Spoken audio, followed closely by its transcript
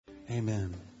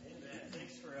Amen.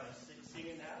 Thanks for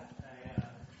singing that.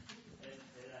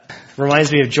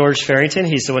 Reminds me of George Farrington.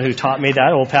 He's the one who taught me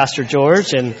that, old Pastor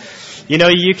George. And,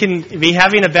 you can be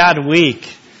having a bad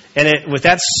week, and with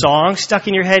that song stuck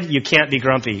in your head, you can't be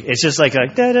grumpy. It's just like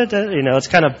da-da-da, it's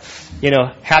kind of,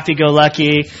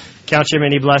 happy-go-lucky, count your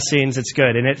many blessings, it's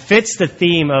good. And it fits the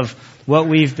theme of what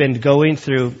we've been going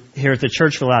through here at the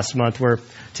church for the last month, where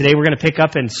today we're going to pick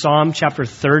up in Psalm chapter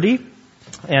 30.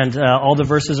 And all the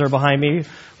verses are behind me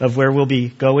of where we'll be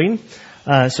going.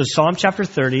 So Psalm chapter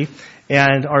 30.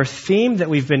 And our theme that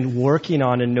we've been working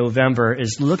on in November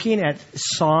is looking at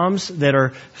psalms that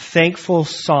are thankful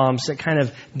psalms that kind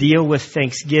of deal with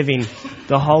Thanksgiving,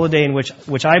 the holiday in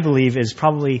which I believe is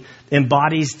probably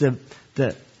embodies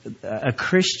a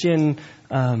Christian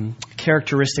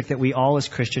characteristic that we all as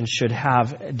Christians should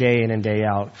have day in and day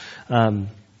out.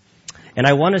 And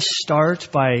I want to start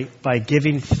by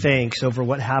giving thanks over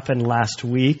what happened last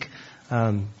week.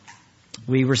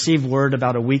 We received word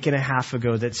about a week and a half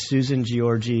ago that Susan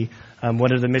Giorgi,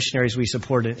 one of the missionaries we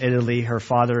support in Italy, her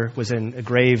father was in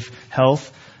grave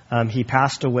health. He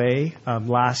passed away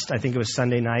last, I think it was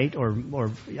Sunday night, or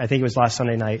I think it was last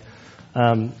Sunday night.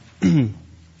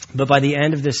 But by the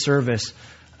end of this service,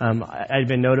 I'd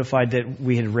been notified that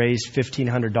we had raised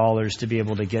 $1,500 to be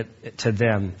able to get to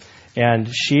them.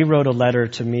 And she wrote a letter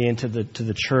to me and to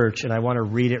the church, and I want to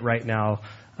read it right now.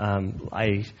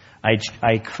 I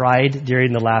cried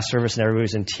during the last service, and everybody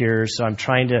was in tears. So I'm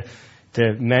trying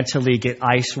to mentally get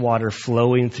ice water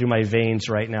flowing through my veins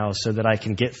right now, so that I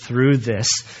can get through this,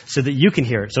 so that you can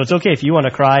hear it. So it's okay if you want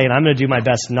to cry, and I'm going to do my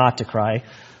best not to cry.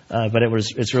 But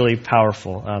it's really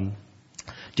powerful.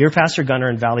 Dear Pastor Gunnar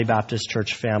and Valley Baptist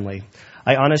Church family,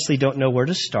 I honestly don't know where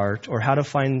to start or how to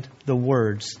find the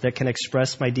words that can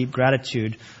express my deep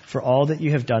gratitude for all that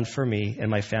you have done for me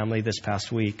and my family this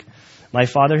past week. My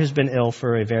father has been ill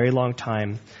for a very long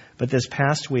time, but this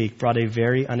past week brought a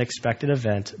very unexpected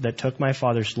event that took my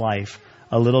father's life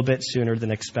a little bit sooner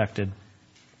than expected.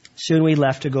 Since we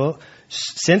left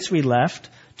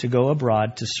to go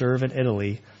abroad to serve in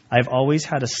Italy, I've always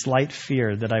had a slight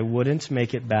fear that I wouldn't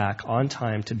make it back on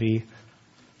time to be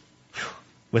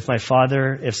with my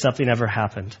father if something ever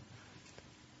happened.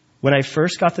 When I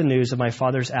first got the news of my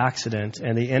father's accident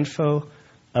and the info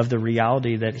of the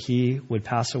reality that he would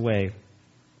pass away,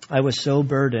 I was so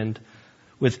burdened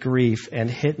with grief and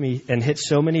hit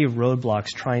so many roadblocks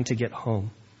trying to get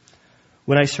home.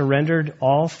 When I surrendered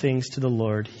all things to the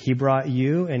Lord, He brought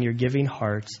you and your giving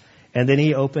hearts, and then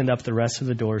He opened up the rest of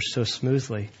the doors so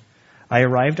smoothly. I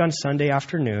arrived on Sunday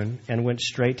afternoon and went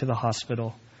straight to the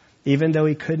hospital. Even though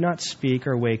he could not speak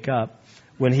or wake up,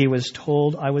 when he was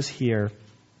told I was here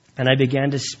and I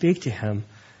began to speak to him,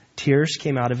 tears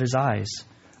came out of his eyes.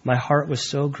 My heart was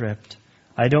so gripped.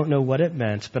 I don't know what it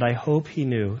meant, but I hope he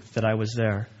knew that I was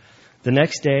there. The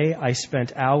next day, I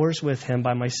spent hours with him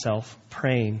by myself,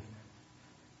 praying,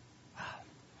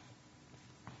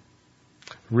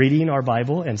 reading our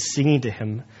Bible, and singing to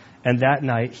him. And that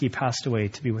night, he passed away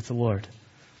to be with the Lord.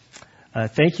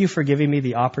 Thank you for giving me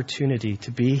the opportunity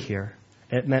to be here.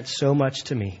 It meant so much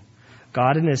to me.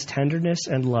 God, in His tenderness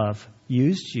and love,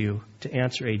 used you to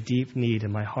answer a deep need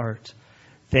in my heart.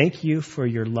 Thank you for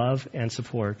your love and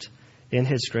support. In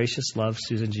His gracious love,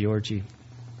 Susan Giorgi.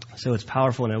 So it's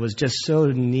powerful, and it was just so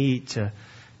neat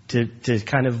to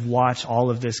kind of watch all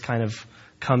of this kind of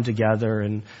come together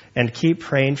and keep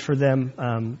praying for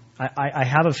them. I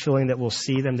have a feeling that we'll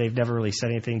see them. They've never really said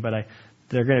anything, but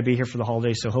they're going to be here for the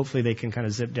holidays, so hopefully they can kind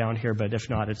of zip down here, but if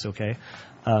not, it's okay.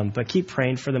 But keep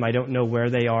praying for them. I don't know where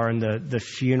they are in the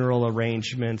funeral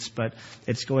arrangements, but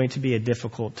it's going to be a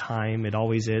difficult time. It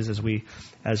always is as we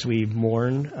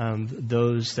mourn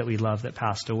those that we love that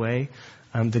passed away.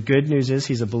 The good news is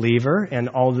he's a believer, and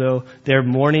although they're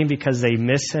mourning because they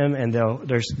miss him, and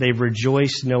they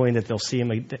rejoice knowing that they'll see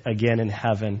him again in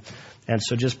heaven. And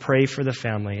so just pray for the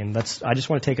family. And I just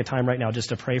want to take a time right now just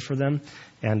to pray for them,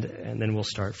 and then we'll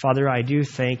start. Father, I do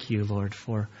thank you, Lord,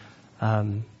 for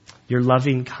your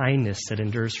loving kindness that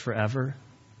endures forever.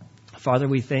 Father,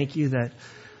 we thank you that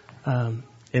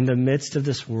in the midst of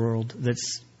this world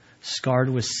that's scarred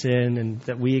with sin and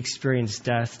that we experience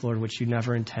death, Lord, which you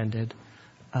never intended.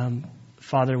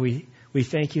 Father, we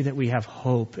thank you that we have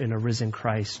hope in a risen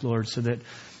Christ, Lord, so that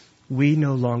we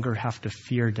no longer have to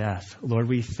fear death. Lord,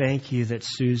 we thank you that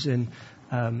Susan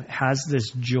has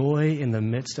this joy in the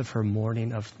midst of her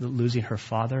mourning of losing her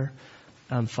father.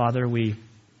 Father, we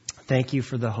thank you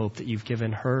for the hope that you've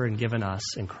given her and given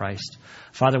us in Christ.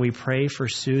 Father, we pray for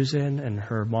Susan and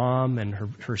her mom and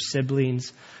her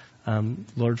siblings.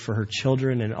 Lord, for her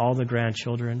children and all the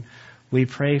grandchildren. We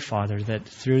pray, Father, that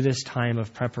through this time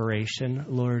of preparation,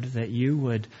 Lord, that you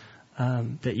would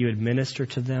minister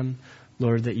to them,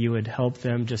 Lord, that you would help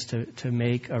them just to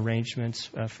make arrangements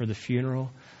for the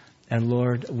funeral. And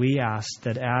Lord, we ask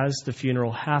that as the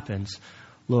funeral happens,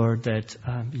 Lord, that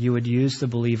you would use the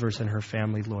believers and her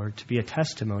family, Lord, to be a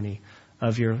testimony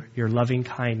of your loving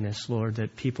kindness, Lord,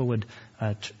 that people would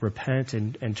repent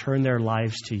and turn their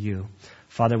lives to you.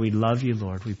 Father, we love you,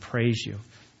 Lord. We praise you.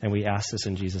 And we ask this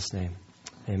in Jesus' name.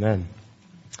 Amen.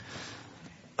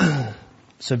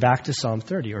 So back to Psalm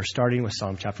 30, or starting with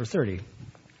Psalm chapter 30.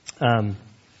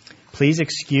 Please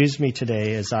excuse me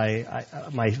today as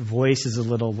my voice is a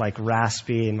little like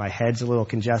raspy and my head's a little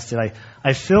congested.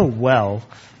 I feel well,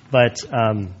 but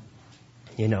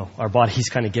our bodies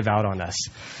kind of give out on us.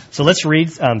 So let's read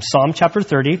Psalm chapter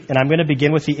 30, and I'm going to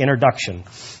begin with the introduction.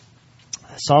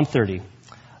 Psalm 30.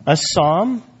 A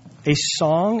psalm, a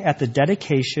song at the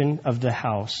dedication of the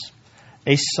house,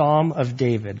 a psalm of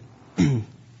David.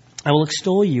 I will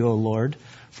extol you, O Lord,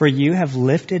 for you have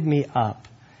lifted me up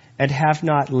and have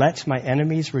not let my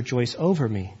enemies rejoice over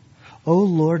me. O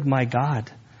Lord my God,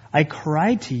 I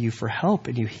cried to you for help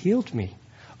and you healed me.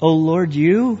 O Lord,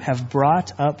 you have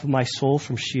brought up my soul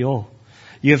from Sheol.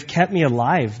 You have kept me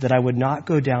alive that I would not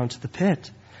go down to the pit.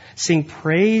 Sing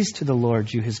praise to the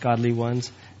Lord, you his godly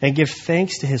ones, and give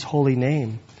thanks to his holy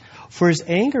name. For his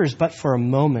anger is but for a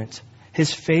moment.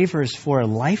 His favor is for a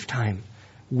lifetime.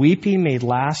 Weeping may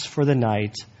last for the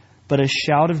night, but a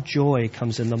shout of joy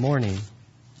comes in the morning.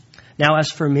 Now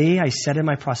as for me, I said in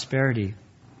my prosperity,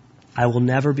 I will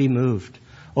never be moved.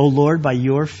 O Lord, by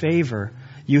your favor,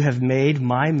 you have made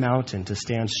my mountain to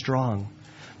stand strong.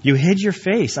 You hid your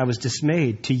face, I was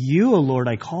dismayed. To you, O Lord,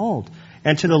 I called,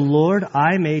 and to the Lord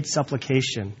I made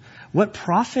supplication. What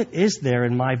profit is there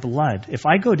in my blood if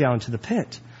I go down to the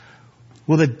pit?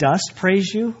 Will the dust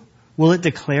praise you? Will it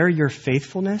declare your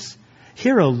faithfulness?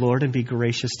 Hear, O Lord, and be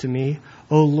gracious to me.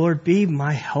 O Lord, be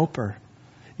my helper.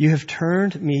 You have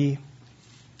turned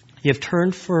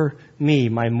for me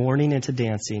my mourning into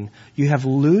dancing. You have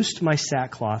loosed my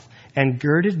sackcloth and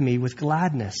girded me with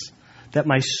gladness, that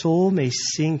my soul may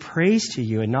sing praise to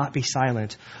you and not be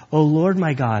silent. O Lord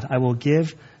my God, I will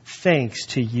give thanks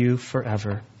to you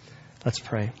forever. Let's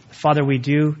pray. Father, we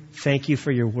do thank you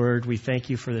for your word. We thank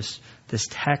you for this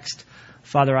text.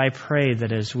 Father, I pray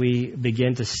that as we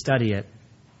begin to study it,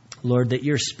 Lord, that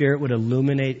your Spirit would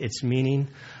illuminate its meaning.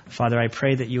 Father, I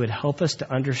pray that you would help us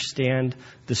to understand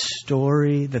the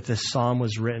story that this psalm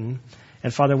was written.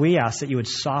 And Father, we ask that you would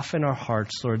soften our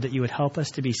hearts, Lord, that you would help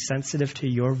us to be sensitive to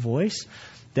your voice,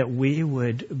 that we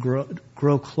would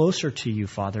grow closer to you,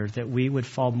 Father, that we would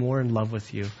fall more in love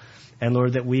with you. And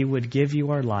Lord, that we would give you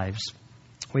our lives.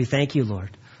 We thank you,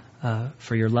 Lord,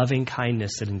 for your loving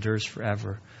kindness that endures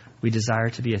forever. We desire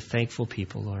to be a thankful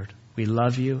people, Lord. We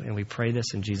love you, and we pray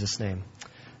this in Jesus' name.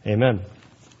 Amen.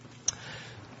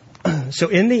 So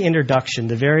in the introduction,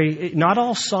 not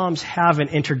all Psalms have an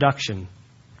introduction.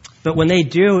 But when they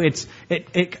do,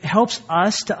 it helps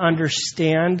us to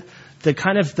understand the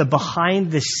kind of the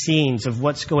behind the scenes of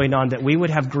what's going on, that we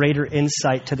would have greater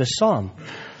insight to the Psalm.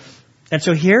 And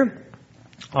so here,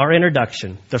 our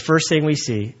introduction, the first thing we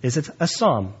see is it's a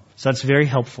Psalm. So that's very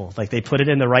helpful. Like they put it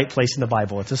in the right place in the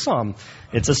Bible. It's a psalm.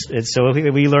 So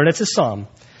we learn it's a psalm.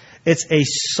 It's a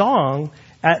song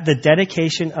at the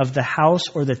dedication of the house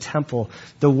or the temple.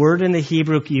 The word in the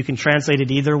Hebrew, you can translate it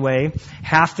either way.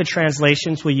 Half the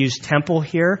translations will use temple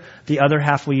here. The other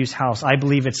half will use house. I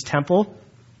believe it's temple,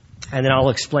 and then I'll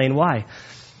explain why.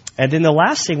 And then the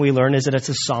last thing we learn is that it's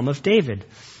a psalm of David.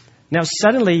 Now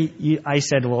suddenly I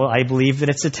said, well, I believe that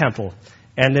it's a temple.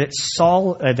 And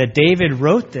that David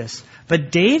wrote this.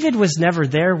 But David was never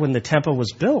there when the temple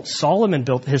was built.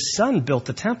 His son built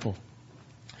the temple.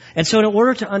 And so in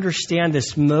order to understand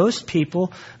this, most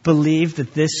people believe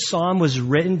that this psalm was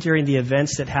written during the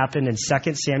events that happened in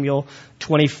 2 Samuel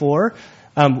 24,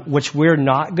 which we're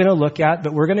not going to look at,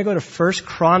 but we're going to go to 1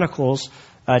 Chronicles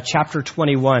chapter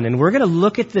 21. And we're going to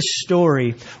look at this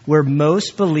story where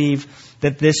most believe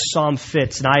that this psalm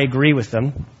fits, and I agree with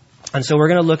them. And so we're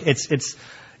going to look,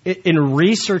 in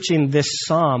researching this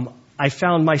psalm, I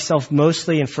found myself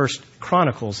mostly in 1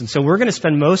 Chronicles. And so we're going to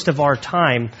spend most of our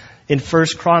time in 1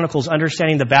 Chronicles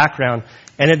understanding the background.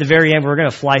 And at the very end, we're going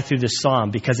to fly through this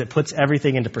psalm because it puts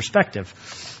everything into perspective.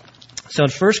 So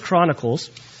in 1 Chronicles,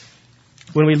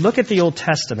 when we look at the Old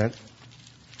Testament,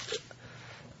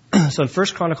 so in 1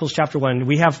 Chronicles chapter 1,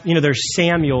 we have, there's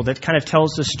Samuel that kind of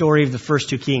tells the story of the first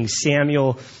two kings,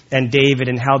 Samuel and David,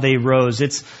 and how they rose.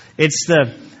 It's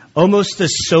the almost the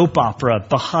soap opera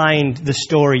behind the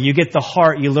story. You get the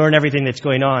heart, you learn everything that's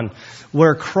going on.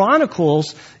 Where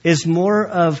Chronicles is more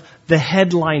of the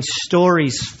headline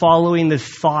stories following the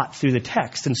thought through the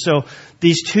text. And so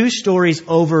these two stories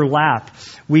overlap.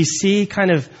 We see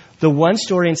kind of the one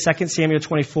story in 2 Samuel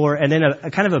 24 and then a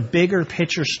kind of a bigger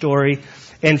picture story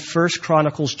in 1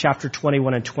 Chronicles chapter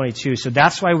 21 and 22. So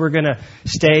that's why we're going to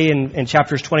stay in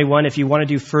chapters 21. If you want to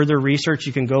do further research,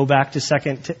 you can go back to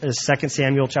 2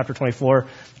 Samuel chapter 24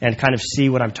 and kind of see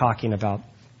what I'm talking about.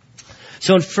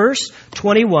 So in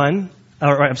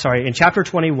in chapter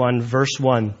 21, verse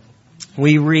 1,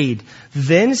 we read,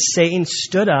 "Then Satan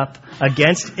stood up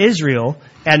against Israel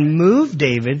and moved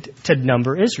David to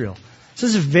number Israel." So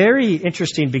this is a very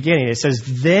interesting beginning. It says,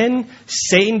 then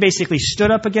Satan basically stood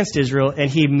up against Israel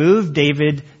and he moved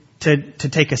David to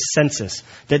take a census.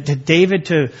 That David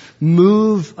to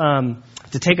move,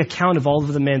 to take account of all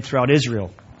of the men throughout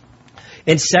Israel.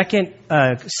 In 2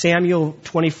 Samuel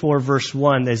 24 verse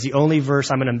 1, is the only verse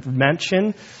I'm going to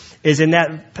mention, is in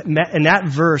that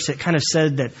verse, it kind of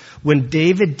said that when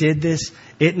David did this,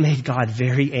 it made God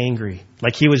very angry.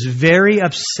 Like he was very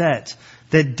upset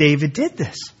that David did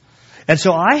this. And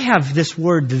so I have this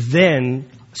word then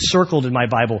circled in my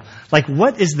Bible. Like,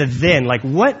 what is the then? Like,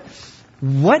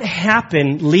 what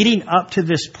happened leading up to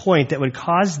this point that would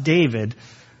cause David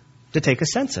to take a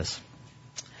census?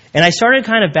 And I started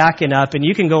kind of backing up, and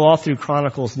you can go all through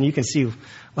Chronicles, and you can see,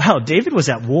 wow, David was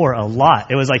at war a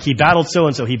lot. It was like he battled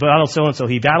so-and-so, he battled so-and-so,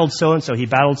 he battled so-and-so, he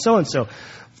battled so-and-so.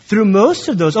 Through most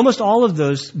of those, almost all of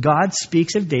those, God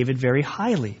speaks of David very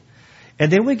highly.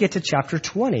 And then we get to chapter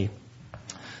 20.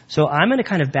 So I'm going to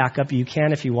kind of back up. You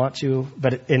can if you want to.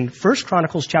 But in 1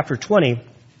 Chronicles chapter 20,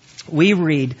 we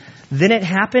read, "Then it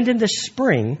happened in the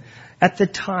spring, at the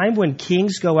time when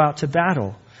kings go out to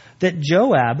battle, that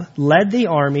Joab led the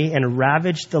army and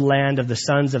ravaged the land of the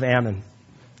sons of Ammon,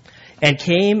 and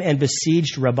came and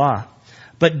besieged Rabbah.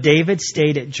 But David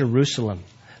stayed at Jerusalem."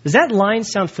 Does that line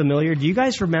sound familiar? Do you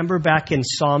guys remember back in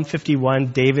Psalm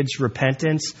 51, David's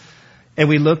repentance? And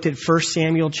we looked at 1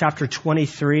 Samuel chapter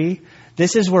 23.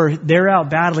 This is where they're out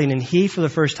battling, and he, for the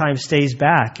first time, stays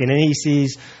back. And then he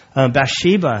sees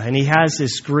Bathsheba, and he has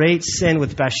this great sin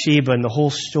with Bathsheba, and the whole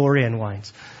story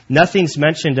unwinds. Nothing's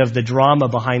mentioned of the drama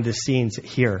behind the scenes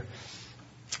here.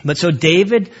 But so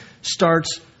David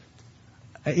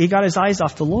he got his eyes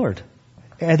off the Lord.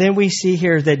 And then we see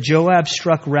here that Joab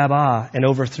struck Rabbah and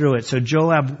overthrew it. So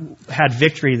Joab had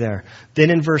victory there.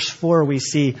 Then in verse 4, we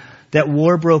see that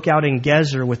war broke out in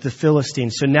Gezer with the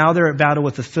Philistines. So now they're at battle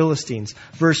with the Philistines.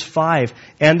 Verse 5,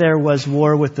 and there was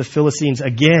war with the Philistines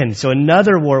again. So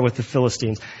another war with the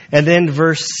Philistines. And then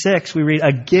verse 6, we read,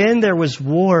 again there was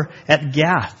war at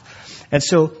Gath. And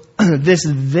so this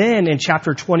then in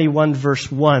chapter 21, verse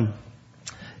 1,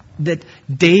 that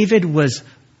David was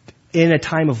in a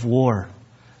time of war.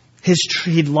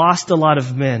 He'd lost a lot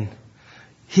of men.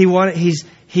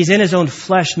 He's in his own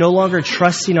flesh, no longer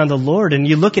trusting on the Lord. And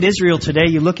you look at Israel today,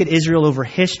 you look at Israel over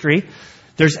history,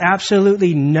 there's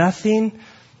absolutely nothing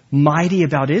mighty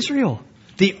about Israel.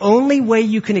 The only way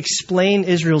you can explain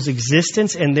Israel's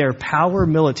existence and their power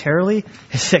militarily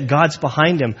is that God's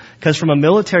behind them. Because from a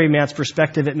military man's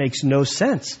perspective, it makes no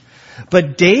sense.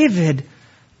 But David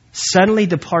suddenly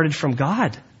departed from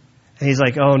God. And he's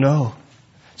like, oh no.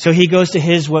 So he goes to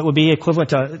what would be equivalent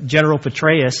to General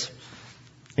Petraeus.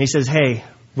 And he says, hey,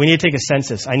 we need to take a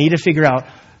census. I need to figure out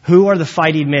who are the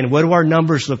fighting men. What do our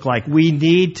numbers look like? We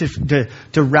need to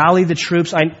rally the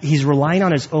troops. He's relying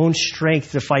on his own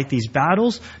strength to fight these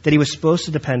battles that he was supposed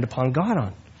to depend upon God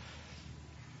on.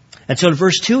 And so in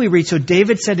verse 2 we read, so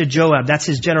David said to Joab, that's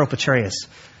his General Petraeus,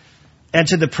 and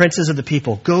to the princes of the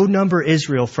people, go number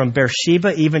Israel from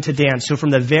Beersheba even to Dan. So from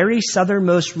the very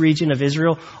southernmost region of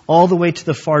Israel all the way to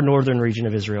the far northern region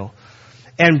of Israel.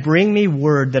 And bring me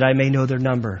word that I may know their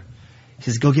number. He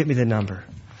says, go get me the number.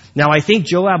 Now I think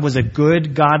Joab was a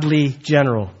good, godly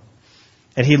general.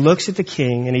 And he looks at the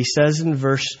king and he says in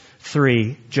verse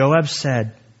 3, Joab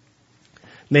said,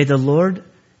 may the Lord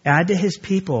add to his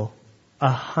people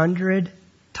 100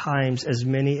 times as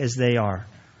many as they are.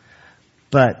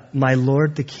 But my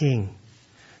Lord the king,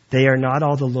 they are not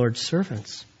all the Lord's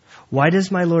servants. Why does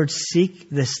my Lord seek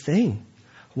this thing?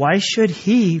 Why should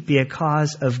he be a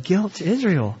cause of guilt to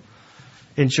Israel?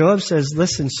 And Joab says,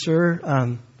 listen,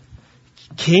 sir,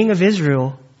 king of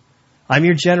Israel, I'm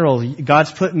your general.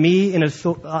 God's put me in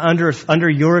under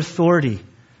your authority.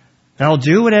 And I'll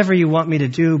do whatever you want me to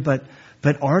do, but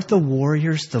aren't the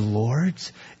warriors the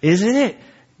Lord's? Isn't it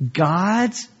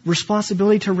God's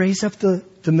responsibility to raise up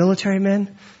the military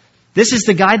men? This is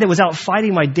the guy that was out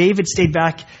fighting while David stayed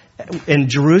back in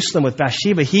Jerusalem with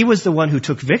Bathsheba, he was the one who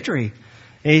took victory.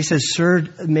 And he says, sir,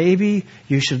 maybe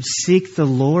you should seek the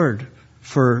Lord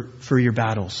for your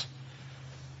battles.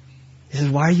 He says,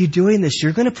 why are you doing this?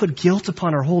 You're going to put guilt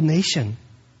upon our whole nation.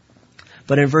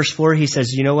 But in verse 4, he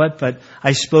says, you know what? But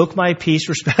I spoke my peace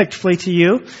respectfully to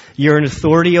you. You're an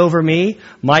authority over me.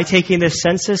 My taking this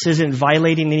census isn't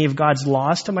violating any of God's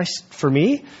laws for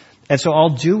me. And so I'll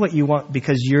do what you want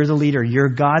because you're the leader. You're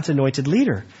God's anointed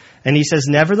leader. And he says,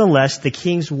 nevertheless, the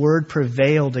king's word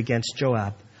prevailed against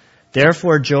Joab.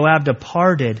 Therefore, Joab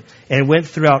departed and went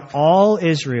throughout all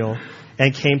Israel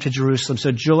and came to Jerusalem.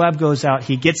 So Joab goes out.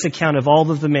 He gets account of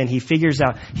all of the men. He figures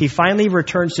out. He finally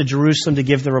returns to Jerusalem to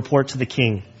give the report to the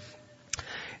king.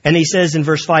 And he says in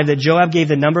verse 5 that Joab gave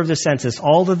the number of the census,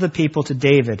 all of the people to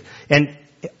David. And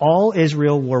all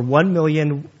Israel were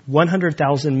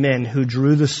 1,100,000 men who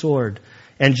drew the sword.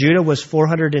 And Judah was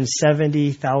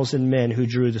 470,000 men who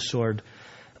drew the sword.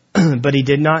 But he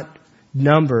did not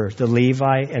number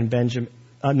Levi and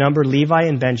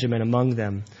Benjamin among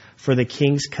them, for the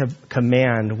king's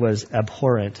command was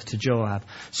abhorrent to Joab.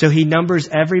 So he numbers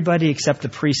everybody except the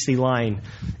priestly line.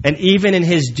 And even in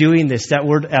his doing this, that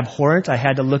word abhorrent, I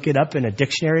had to look it up in a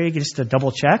dictionary just to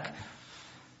double check.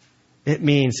 It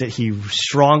means that he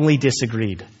strongly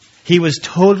disagreed. He was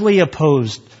totally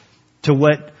opposed to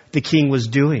what the king was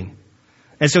doing.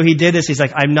 And so he did this. He's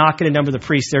like, I'm not going to number the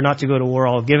priests. They're not to go to war.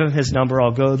 I'll give him his number.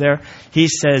 I'll go there. He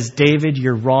says, David,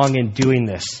 you're wrong in doing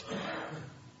this.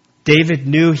 David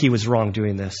knew he was wrong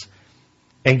doing this.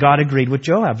 And God agreed with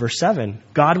Joab. Verse 7.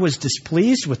 God was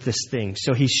displeased with this thing,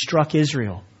 so he struck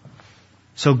Israel.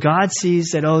 So God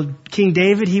sees that, King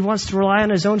David, he wants to rely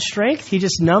on his own strength. He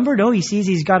just numbered. He sees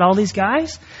he's got all these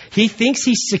guys. He thinks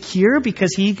he's secure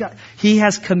because he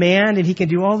has command and he can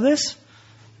do all this.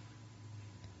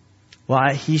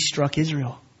 Well, he struck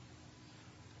Israel.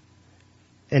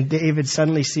 And David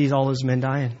suddenly sees all his men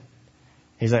dying.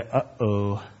 He's like,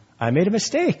 I made a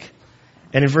mistake.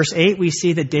 And in verse 8, we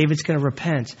see that David's going to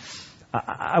repent.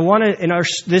 I want to, in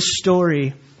this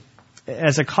story,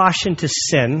 as a caution to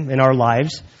sin in our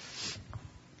lives,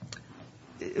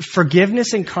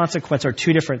 forgiveness and consequence are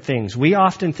two different things. We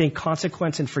often think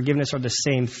consequence and forgiveness are the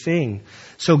same thing.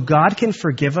 So God can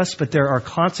forgive us, but there are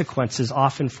consequences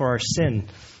often for our sin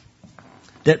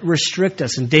that restrict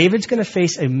us. And David's going to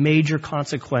face a major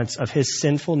consequence of his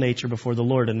sinful nature before the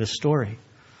Lord in this story.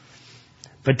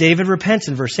 But David repents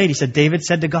in verse 8. He said, David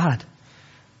said to God,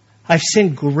 I've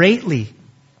sinned greatly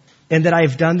in that I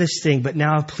have done this thing, but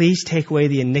now please take away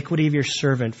the iniquity of your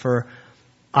servant, for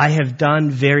I have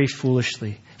done very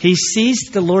foolishly. He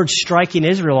sees the Lord striking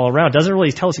Israel all around. Doesn't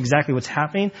really tell us exactly what's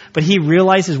happening, but he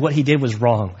realizes what he did was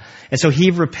wrong. And so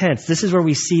he repents. This is where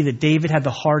we see that David had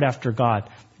the heart after God.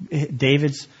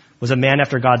 David was a man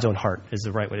after God's own heart, is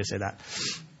the right way to say that.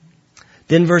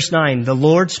 Then verse 9, the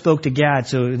Lord spoke to Gad.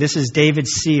 So this is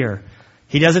David's seer.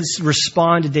 He doesn't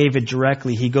respond to David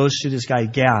directly. He goes to this guy,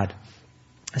 Gad,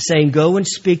 saying, go and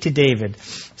speak to David,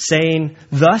 saying,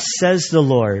 thus says the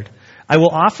Lord, I will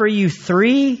offer you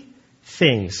 3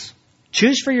 things.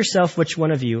 Choose for yourself which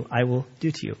one of you I will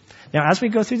do to you. Now, as we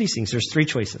go through these things, there's 3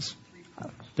 choices.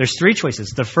 There's 3 choices.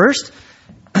 The first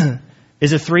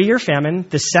is a 3-year famine.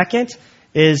 The second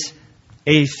is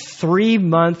a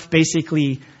 3-month,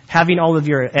 basically, having all of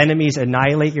your enemies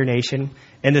annihilate your nation.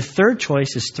 And the third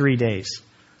choice is 3 days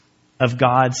of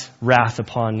God's wrath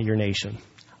upon your nation.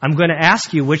 I'm going to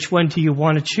ask you, which one do you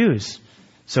want to choose?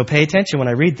 So pay attention when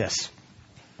I read this.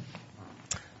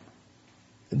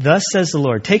 Thus says the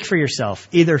Lord, take for yourself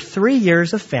either 3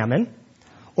 years of famine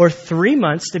or 3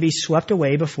 months to be swept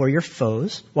away before your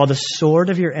foes while the sword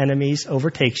of your enemies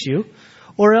overtakes you,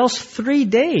 or else 3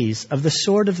 days of the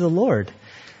sword of the Lord,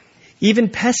 even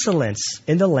pestilence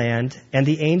in the land, and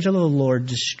the angel of the Lord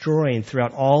destroying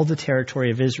throughout all the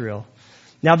territory of Israel.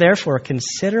 Now, therefore,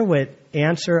 consider what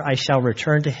answer I shall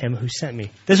return to him who sent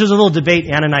me. This was a little debate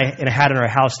Ann and I had in our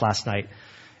house last night.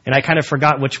 And I kind of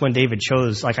forgot which one David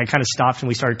chose. Like, I kind of stopped and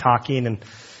we started talking. And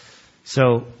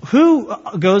so, who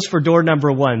goes for door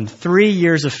number 1? 3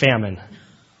 years of famine.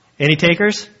 Any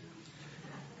takers?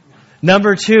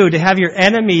 Number 2, to have your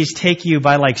enemies take you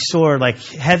by like sword, like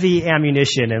heavy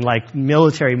ammunition and like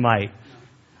military might.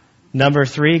 Number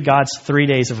 3, God's 3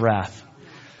 days of wrath.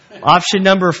 Option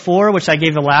number 4, which I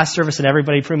gave the last service and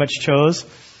everybody pretty much chose,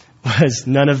 was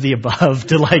none of the above,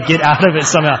 to like get out of it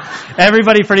somehow.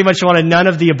 Everybody pretty much wanted none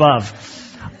of the above.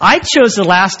 I chose the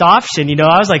last option.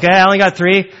 I was like, I only got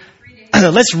 3.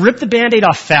 Let's rip the Band-Aid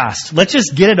off fast. Let's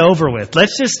just get it over with. And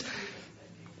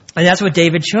that's what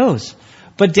David chose.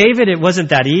 But David, it wasn't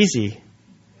that easy.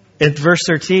 In verse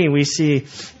 13, we see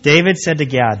David said to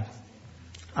Gad,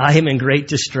 I am in great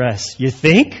distress. You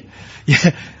think?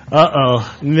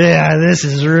 Uh-oh. Man, this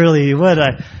is really what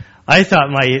I thought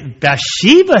my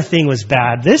Bathsheba thing was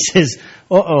bad. This is,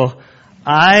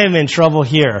 I'm in trouble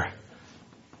here.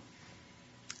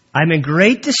 I'm in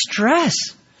great distress.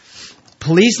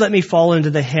 Please let me fall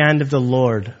into the hand of the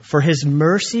Lord, for his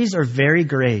mercies are very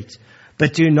great,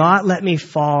 but do not let me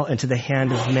fall into the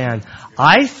hand of man.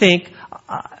 I think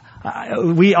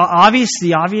the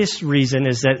obvious reason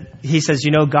is that he says,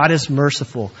 God is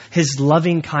merciful. His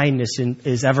loving kindness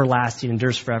is everlasting,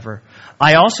 endures forever.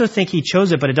 I also think he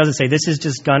chose it, but it doesn't say. This is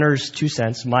just Gunner's 2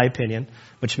 cents, my opinion,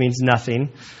 which means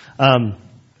nothing.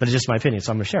 But it's just my opinion,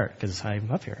 so I'm going to share it because I'm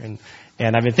up here.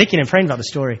 And I've been thinking and praying about the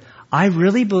story. I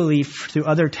really believe through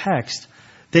other texts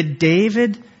that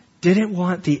David didn't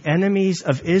want the enemies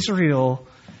of Israel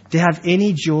to have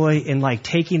any joy in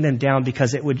taking them down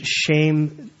because it would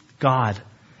shame God.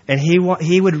 And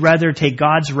he would rather take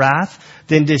God's wrath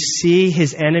than to see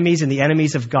his enemies and the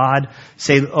enemies of God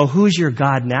say, oh, who's your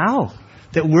God now?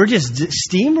 That we're just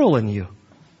steamrolling you.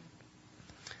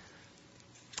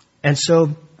 And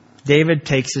so David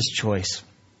takes his choice.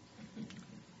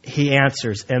 He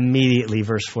answers immediately,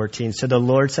 verse 14. So the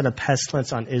Lord sent a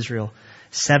pestilence on Israel.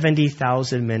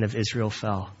 70,000 men of Israel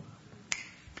fell.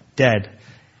 Dead.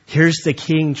 Here's the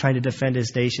king trying to defend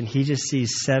his nation. He just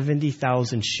sees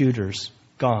 70,000 shooters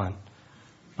gone.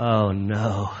 Oh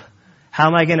no. How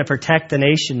am I going to protect the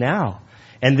nation now?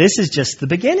 And this is just the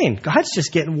beginning. God's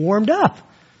just getting warmed up.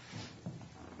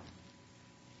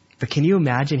 But can you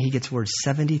imagine he gets word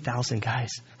 70,000 guys?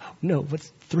 Oh, no, what's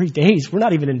 3 days? We're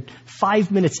not even in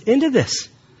 5 minutes into this.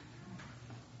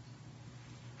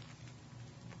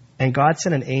 And God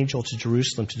sent an angel to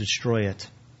Jerusalem to destroy it.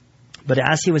 But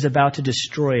as he was about to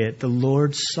destroy it, the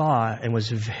Lord saw and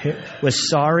was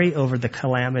sorry over the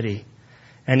calamity.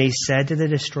 And he said to the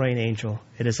destroying angel,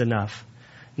 it is enough.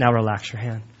 Now relax your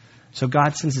hand. So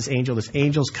God sends this angel. This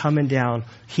angel's coming down.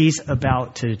 He's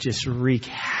about to just wreak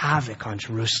havoc on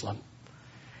Jerusalem.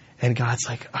 And God's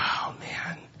like, oh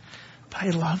man, but I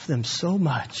love them so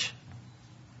much.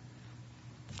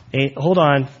 Hey, hold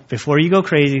on. Before you go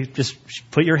crazy, just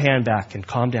put your hand back and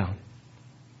calm down.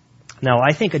 Now,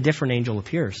 I think a different angel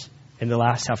appears in the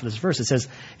last half of this verse. It says,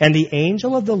 and the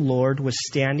angel of the Lord was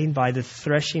standing by the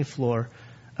threshing floor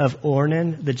of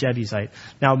Ornan the Jebusite.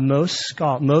 Now,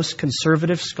 most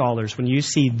conservative scholars, when you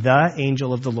see the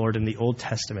angel of the Lord in the Old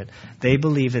Testament, they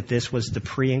believe that this was the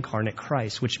pre-incarnate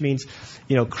Christ, which means,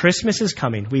 Christmas is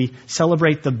coming. We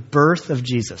celebrate the birth of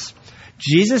Jesus.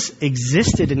 Jesus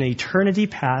existed in an eternity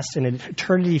past and an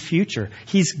eternity future.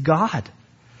 He's God.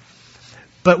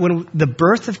 But when the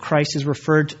birth of Christ is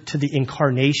referred to the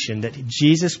incarnation, that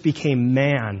Jesus became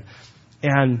man.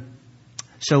 And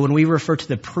so when we refer to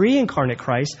the pre-incarnate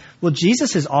Christ, well,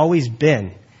 Jesus has always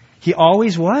been. He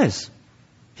always was.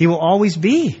 He will always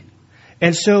be.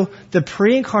 And so the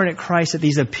pre-incarnate Christ that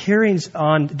these appearings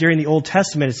on during the Old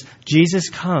Testament is Jesus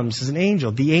comes as an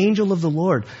angel, the angel of the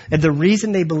Lord. And the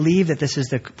reason they believe that this is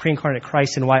the pre-incarnate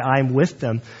Christ and why I'm with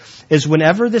them is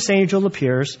whenever this angel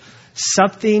appears,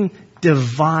 something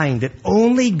divine that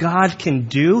only God can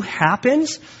do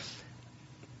happens.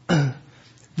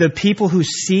 The people who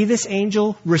see this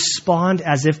angel respond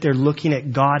as if they're looking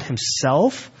at God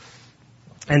himself,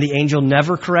 and the angel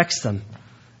never corrects them.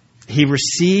 He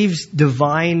receives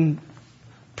divine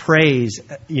praise,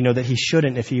 that he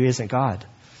shouldn't if he isn't God.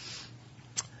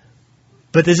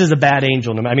 But this is a bad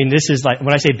angel. I mean, this is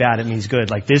when I say bad, it means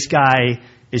good. This guy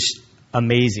is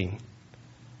amazing.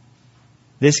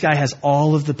 This guy has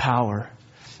all of the power.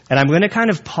 And I'm going to kind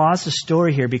of pause the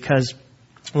story here because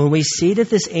when we see that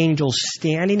this angel's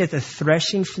standing at the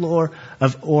threshing floor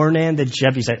of Ornan the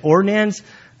Jebusite. Ornan's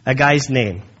a guy's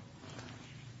name.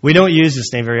 We don't use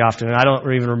this name very often, and I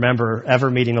don't even remember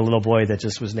ever meeting a little boy that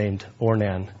just was named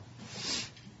Ornan.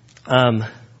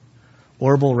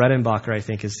 Orville Redenbacher, I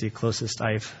think, is the closest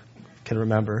I can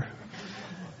remember.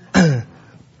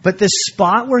 But the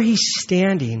spot where he's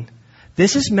standing,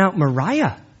 this is Mount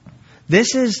Moriah.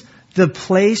 This is the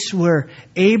place where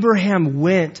Abraham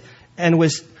went and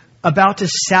was about to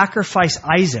sacrifice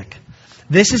Isaac.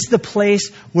 This is the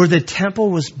place where the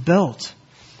temple was built.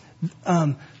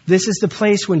 This is the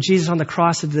place when Jesus on the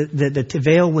cross, the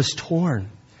veil was torn.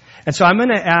 And so I'm going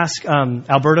to ask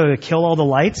Alberto to kill all the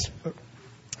lights.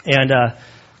 And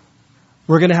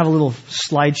we're going to have a little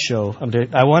slideshow.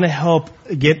 I want to help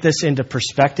get this into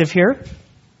perspective here.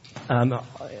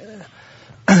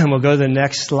 We'll go to the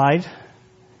next slide.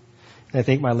 I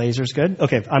think my laser's good.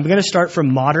 Okay, I'm going to start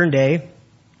from modern day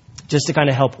just to kind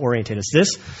of help orientate us.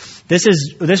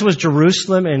 This was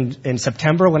Jerusalem in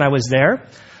September when I was there.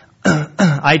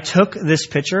 I took this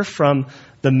picture from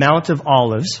the Mount of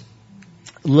Olives,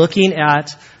 looking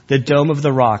at the Dome of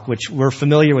the Rock, which we're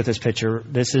familiar with this picture.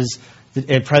 This is,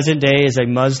 in present day, is a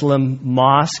Muslim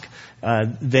mosque.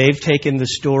 They've taken the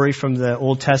story from the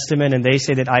Old Testament, and they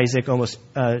say that Isaac almost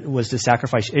was to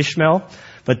sacrifice Ishmael.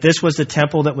 But this was the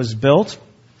temple that was built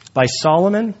by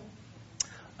Solomon,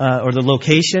 or the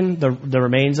location, the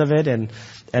remains of it. And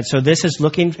so this is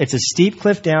looking, it's a steep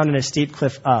cliff down and a steep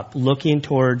cliff up, looking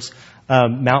towards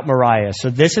Mount Moriah. So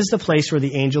this is the place where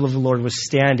the angel of the Lord was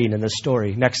standing in the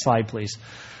story. Next slide, please.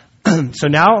 So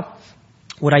now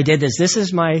what I did is, this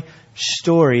is my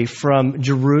story from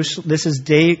Jerusalem. This is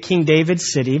King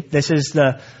David's city. This is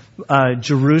the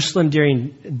Jerusalem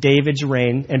during David's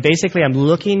reign. And basically I'm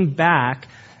looking back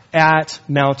at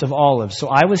Mount of Olives. So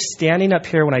I was standing up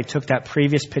here when I took that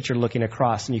previous picture looking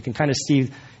across. And you can kind of see,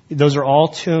 those are all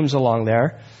tombs along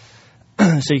there.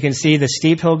 So you can see the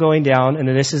steep hill going down. And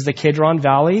then this is the Kidron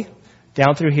Valley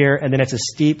down through here, and then it's a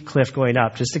steep cliff going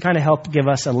up, just to kind of help give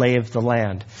us a lay of the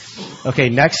land. Okay,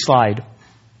 next slide.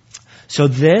 So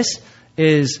this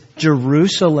is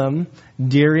Jerusalem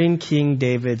during King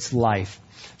David's life.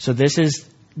 So this is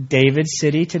David's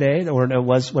city today, or it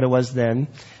was what it was then.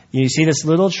 You see this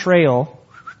little trail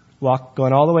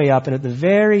going all the way up, and at the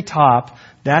very top,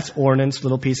 that's Ornan's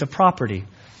little piece of property.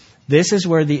 This is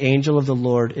where the angel of the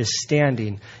Lord is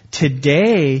standing.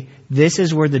 Today, this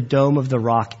is where the Dome of the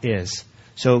Rock is.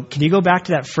 So can you go back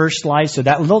to that first slide? So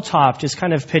that little top, just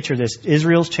kind of picture this.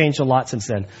 Israel's changed a lot since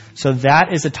then. So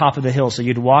that is the top of the hill. So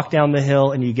you'd walk down the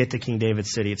hill and you get to King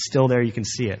David's city. It's still there. You can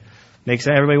see it. Makes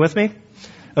sense? Everybody with me?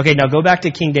 Okay, now go back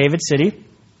to King David's city.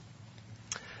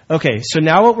 Okay, so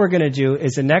now what we're going to do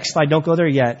is the next slide. Don't go there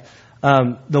yet.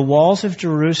 The walls of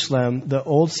Jerusalem, the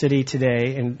old city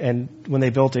today, and when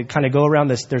they built it, kind of go around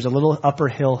this. There's a little upper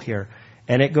hill here,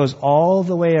 and it goes all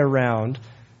the way around.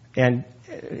 And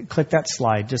click that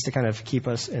slide just to kind of keep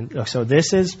us in. So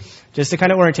this is, just to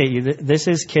kind of orientate you, this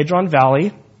is Kidron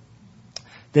Valley.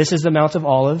 This is the Mount of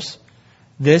Olives.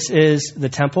 This is the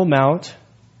Temple Mount.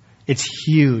 It's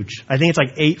huge. I think it's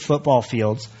like 8 football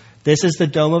fields. This is the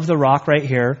Dome of the Rock right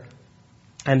here.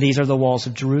 And these are the walls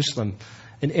of Jerusalem.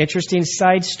 An interesting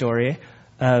side story.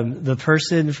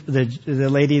 The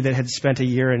lady that had spent a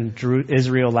year in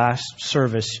Israel last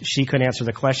service, she couldn't answer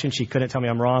the question. She couldn't tell me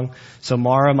I'm wrong. So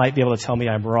Mara might be able to tell me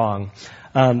I'm wrong.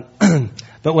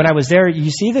 But when I was there,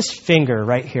 you see this finger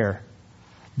right here.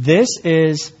 This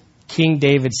is King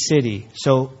David's city.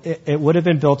 So it would have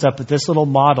been built up, but this little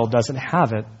model doesn't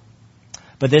have it.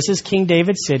 But this is King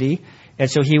David's city. And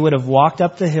so he would have walked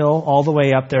up the hill all the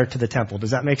way up there to the temple.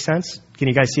 Does that make sense? Can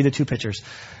you guys see the two pictures?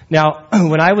 Now,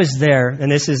 when I was there,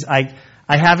 and this is, I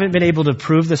haven't been able to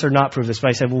prove this or not prove this, but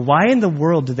I said, well, why in the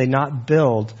world did they not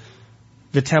build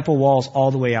the temple walls all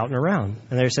the way out and around?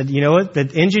 And they said, you know what? The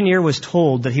engineer was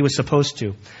told that he was supposed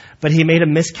to, but he made a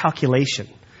miscalculation.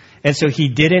 And so he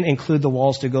didn't include the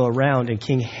walls to go around. And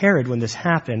King Herod, when this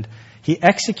happened, he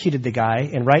executed the guy,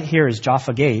 and right here is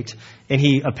Jaffa Gate, and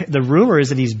the rumor is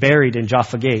that he's buried in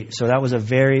Jaffa Gate. So that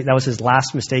was his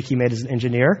last mistake he made as an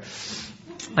engineer.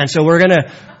 And so we're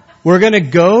gonna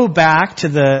go back to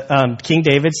the King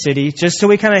David city, just so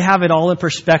we kind of have it all in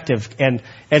perspective. And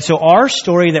so our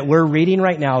story that we're reading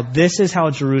right now, this is how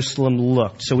Jerusalem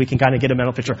looked, so we can kind of get a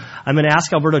mental picture. I'm going to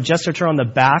ask Alberto just to turn on the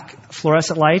back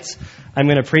fluorescent lights. I'm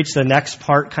going to preach the next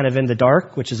part kind of in the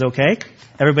dark, which is okay.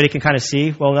 Everybody can kind of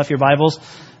see well enough your Bibles,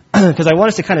 because I want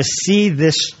us to kind of see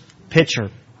this picture.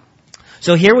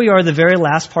 So here we are, the very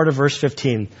last part of verse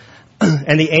 15.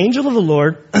 And the angel of the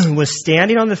Lord was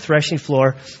standing on the threshing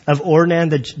floor of Ornan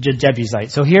the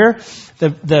Jebusite. So here,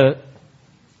 the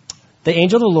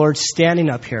angel of the Lord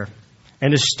standing up here,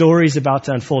 and the story's about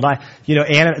to unfold.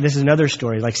 Anna, this is another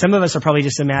story. Like, some of us are probably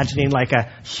just imagining like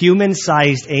a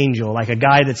human-sized angel, like a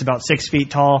guy that's about 6 feet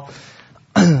tall.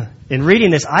 In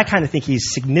reading this, I kind of think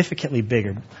he's significantly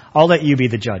bigger. I'll let you be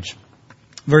the judge.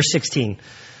 Verse 16.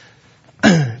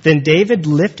 Then David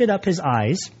lifted up his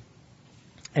eyes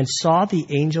and saw the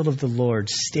angel of the Lord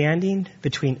standing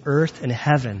between earth and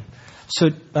heaven. So,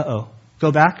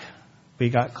 go back. We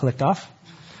got clicked off.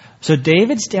 So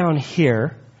David's down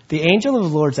here. The angel of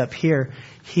the Lord's up here.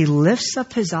 He lifts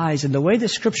up his eyes, and the way the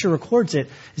scripture records it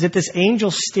is that this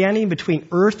angel's standing between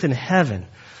earth and heaven.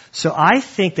 So I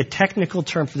think the technical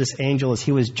term for this angel is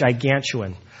he was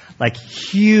gigantuan, like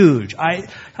huge. I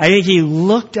think he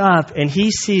looked up and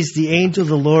he sees the angel of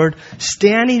the Lord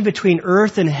standing between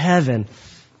earth and heaven.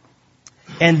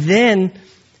 And then,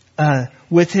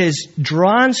 with his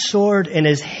drawn sword in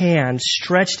his hand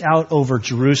stretched out over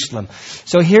Jerusalem.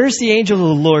 So here's the angel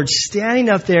of the Lord standing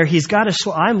up there. He's got a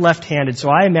sword. I'm left-handed, so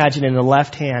I imagine in the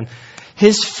left hand,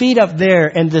 his feet up there,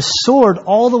 and the sword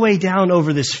all the way down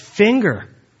over this finger.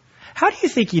 How do you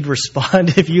think he'd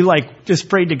respond if you just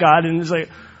prayed to God and was like,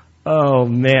 oh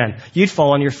man, you'd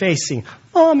fall on your face saying,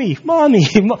 Mommy, Mommy.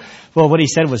 Well, what he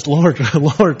said was, Lord,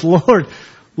 Lord, Lord,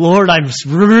 Lord, I'm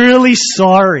really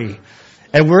sorry.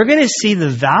 And we're going to see the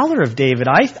valor of David.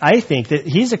 I think that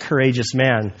he's a courageous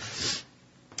man.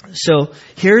 So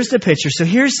here's the picture. So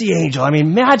here's the angel. I mean,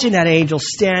 imagine that angel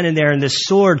standing there and this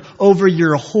sword over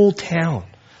your whole town.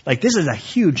 This is a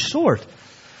huge sword.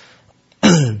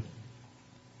 Now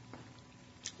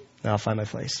I'll find my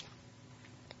place.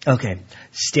 Okay.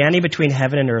 Standing between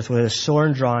heaven and earth with a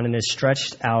sword drawn and is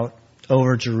stretched out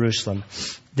over Jerusalem.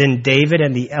 Then David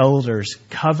and the elders,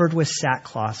 covered with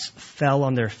sackcloths, fell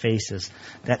on their faces.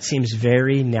 That seems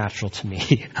very natural to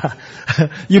me.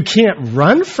 You can't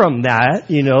run from that,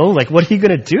 what are you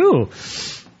going to do?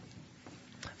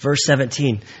 Verse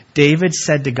 17, David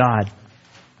said to God,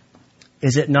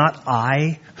 is it not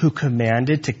I who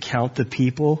commanded to count the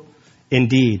people?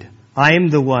 Indeed, I am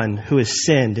the one who has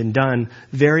sinned and done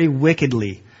very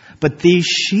wickedly. But these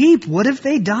sheep, what have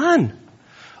they done?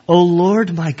 O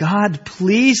Lord, my God,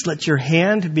 please let your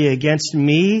hand be against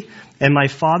me and my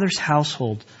father's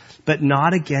household, but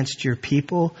not against your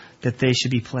people, that they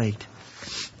should be plagued.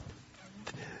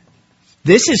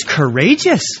 This is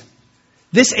courageous.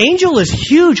 This angel is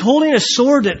huge, holding a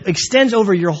sword that extends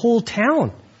over your whole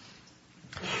town.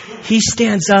 He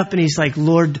stands up and he's like,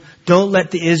 Lord, don't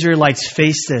let the Israelites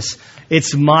face this.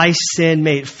 It's my sin.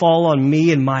 May it fall on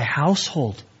me and my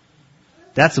household.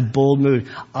 That's a bold move.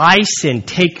 I sin,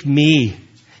 take me.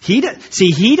 He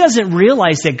doesn't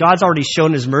realize that God's already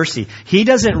shown his mercy. He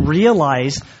doesn't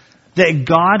realize that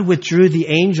God withdrew the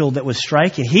angel that was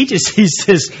striking. He just sees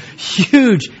this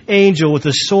huge angel with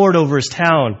a sword over his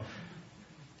town.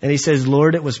 And he says,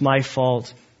 Lord, it was my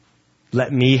fault.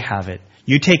 Let me have it.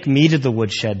 You take me to the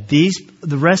woodshed.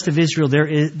 The rest of Israel,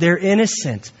 they're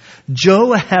innocent.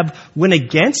 Joab went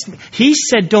against me. He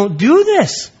said, don't do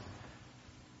this.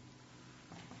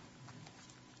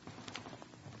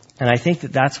 And I think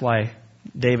that's why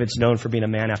David's known for being a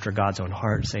man after God's own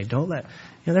heart. Saying, don't let,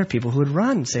 there are people who would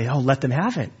run and say, oh, let them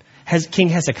have it. King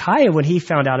Hezekiah, when he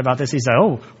found out about this, he said,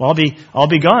 oh, well, I'll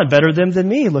be gone. Better them than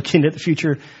me, looking at the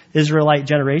future Israelite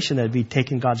generation that would be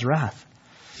taking God's wrath.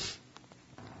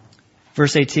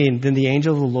 Verse 18, then the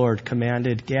angel of the Lord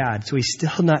commanded Gad. So he's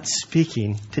still not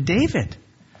speaking to David.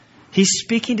 He's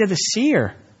speaking to the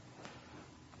seer.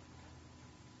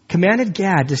 Commanded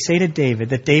Gad to say to David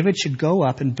that David should go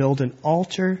up and build an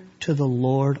altar to the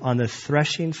Lord on the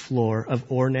threshing floor of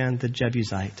Ornan the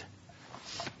Jebusite.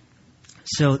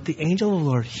 So the angel of the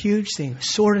Lord, huge thing,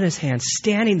 sword in his hand,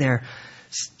 standing there,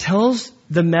 tells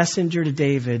the messenger to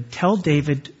David, tell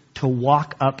David to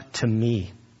walk up to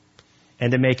me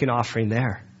and to make an offering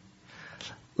there.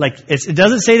 It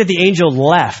doesn't say that the angel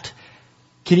left.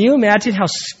 Can you imagine how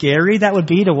scary that would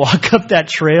be to walk up that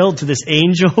trail to this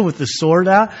angel with the sword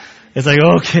out? It's like,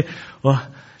 okay, well,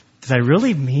 did I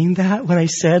really mean that when I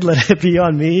said, let it be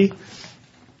on me?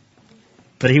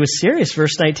 But he was serious.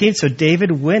 Verse 19, so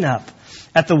David went up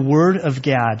at the word of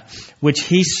Gad, which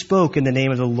he spoke in the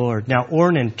name of the Lord. Now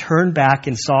Ornan turned back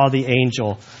and saw the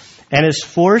angel and his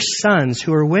 4 sons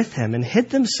who were with him and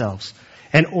hid themselves.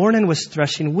 And Ornan was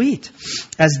threshing wheat.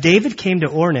 As David came to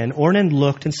Ornan, Ornan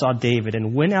looked and saw David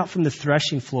and went out from the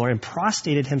threshing floor and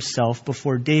prostrated himself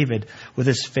before David with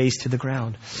his face to the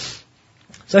ground.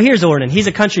 So here's Ornan. He's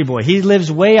a country boy. He lives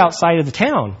way outside of the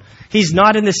town. He's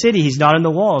not in the city. He's not in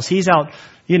the walls. He's out,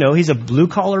 he's a blue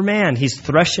collar man. He's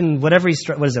threshing whatever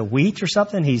wheat or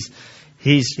something? He's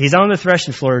on the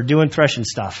threshing floor doing threshing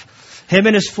stuff. Him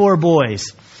and his 4 boys.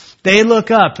 They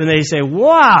look up and they say,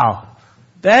 wow,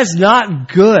 that's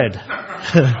not good.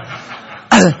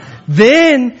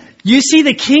 Then you see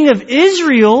the king of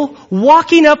Israel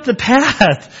walking up the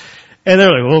path. And they're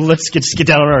like, well, let's get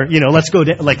down on our, let's go,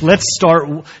 let's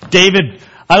start. David,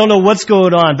 I don't know what's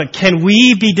going on, but can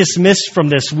we be dismissed from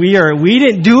this? We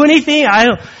didn't do anything.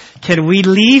 Can we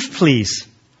leave, please?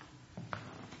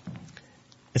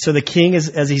 And so the king,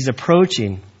 as he's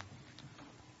approaching,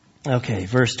 okay,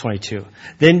 verse 22.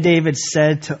 Then David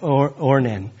said to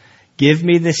Ornan, give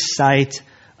me the site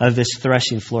of this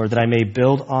threshing floor that I may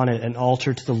build on it an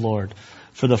altar to the Lord.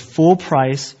 For the full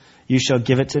price you shall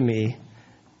give it to me,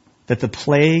 that the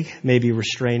plague may be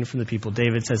restrained from the people.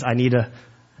 David says, I need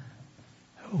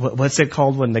what's it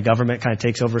called when the government kind of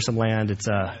takes over some land? It's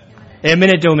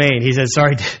eminent domain. He says,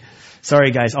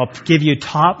 sorry guys, I'll give you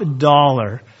top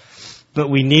dollar but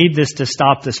we need this to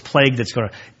stop this plague that's going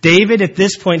on. David at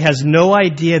this point has no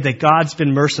idea that God's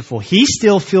been merciful. He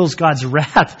still feels God's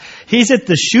wrath. He's at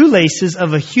the shoelaces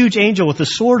of a huge angel with a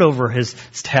sword over his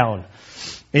town.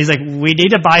 And he's like, we need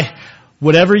to buy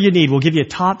whatever you need. We'll give you a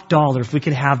top dollar if we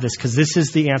can have this, because this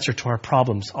is the answer to our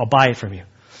problems. I'll buy it from you.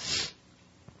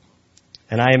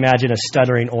 And I imagine a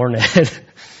stuttering Ornan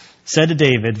said to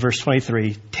David, verse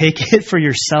 23, take it for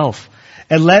yourself,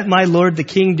 and let my lord the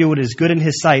king do what is good in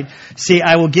his sight. See,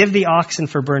 I will give the oxen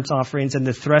for burnt offerings, and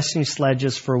the threshing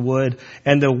sledges for wood,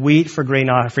 and the wheat for grain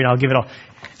offering. I'll give it all.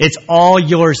 It's all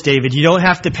yours, David. You don't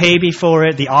have to pay me for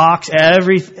it. The ox,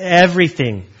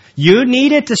 everything. You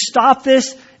need it to stop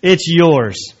this. It's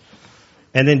yours.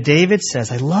 And then David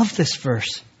says, I love this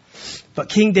verse. But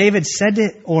King David said to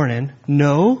Ornan,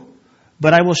 no,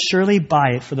 but I will surely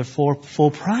buy it for the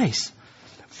full price.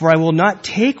 For I will not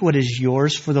take what is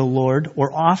yours for the Lord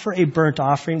or offer a burnt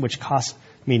offering which costs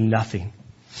me nothing.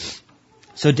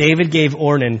 So David gave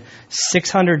Ornan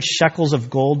 600 shekels of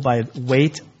gold by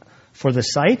weight for the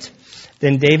site.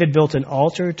 Then David built an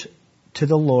altar to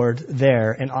the Lord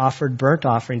there and offered burnt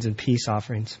offerings and peace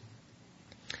offerings.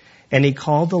 And he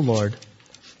called the Lord,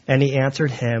 and he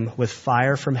answered him with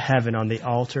fire from heaven on the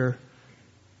altar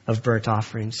of burnt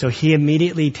offerings. So he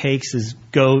immediately takes his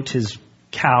goat, his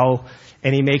cow,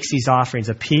 and he makes these offerings.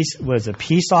 A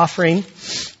peace offering,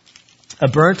 a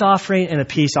burnt offering, and a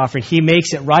peace offering. He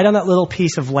makes it right on that little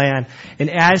piece of land. And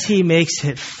as he makes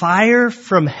it, fire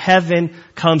from heaven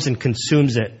comes and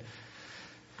consumes it.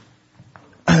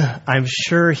 I'm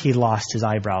sure he lost his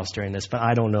eyebrows during this, but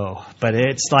I don't know. But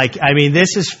it's like,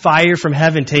 this is fire from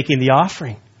heaven taking the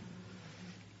offering.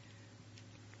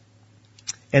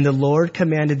 And the Lord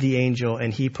commanded the angel,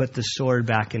 and he put the sword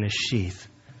back in his sheath.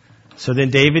 So then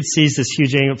David sees this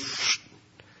huge angel.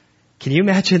 Can you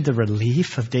imagine the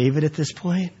relief of David at this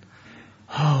point?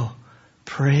 Oh,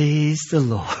 praise the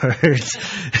Lord.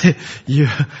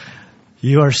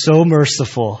 You are so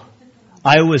merciful.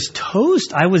 I was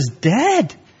toast. I was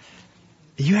dead.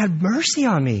 You had mercy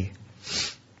on me.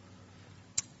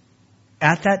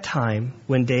 At that time,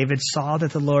 when David saw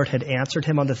that the Lord had answered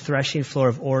him on the threshing floor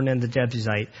of Ornan the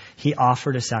Jebusite, he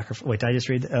offered a sacrifice. Wait, did I just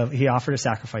read? He offered a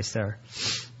sacrifice there.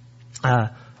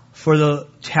 For the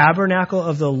tabernacle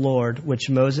of the Lord, which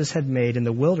Moses had made in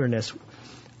the wilderness,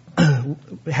 and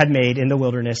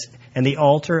the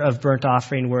altar of burnt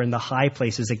offering were in the high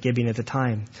places at Gibeon at the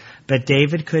time. But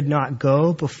David could not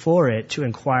go before it to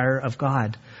inquire of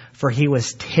God, for he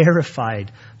was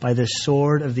terrified by the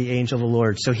sword of the angel of the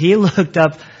Lord. So he looked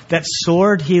up that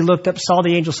sword. He looked up, saw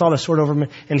the angel, saw the sword over him,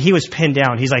 and he was pinned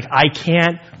down. He's like, I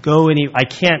can't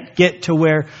get to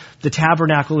where the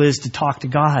tabernacle is to talk to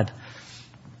God.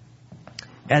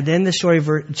 And then the story of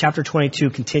chapter 22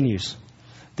 continues.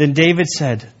 Then David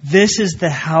said, this is the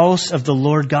house of the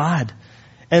Lord God,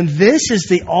 and this is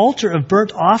the altar of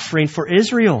burnt offering for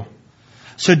Israel.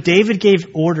 So David gave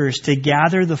orders to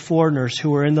gather the foreigners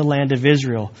who were in the land of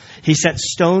Israel. He set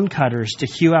stone cutters to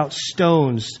hew out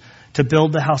stones to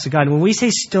build the house of God. And when we say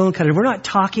stone cutters, we're not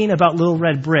talking about little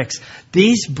red bricks.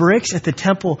 These bricks at the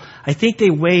temple, I think they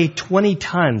weigh 20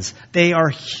 tons. They are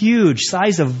huge,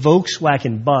 size of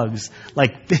Volkswagen bugs.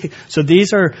 So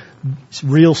these are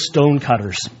real stone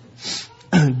cutters.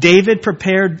 David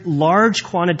prepared large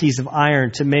quantities of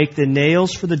iron to make the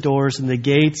nails for the doors and the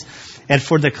gates and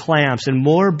for the clamps, and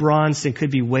more bronze than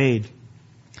could be weighed,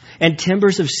 and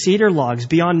timbers of cedar logs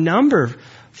beyond number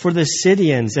for the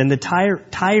Sidonians, and the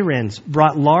Tyrians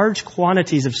brought large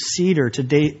quantities of cedar to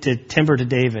timber to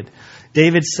David.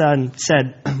 David's son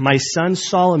said, my son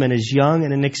Solomon is young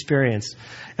and inexperienced,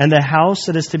 and the house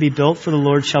that is to be built for the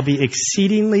Lord shall be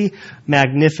exceedingly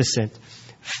magnificent,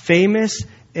 famous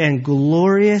and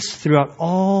glorious throughout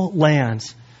all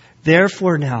lands.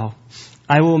 Therefore now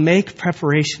I will make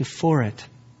preparation for it.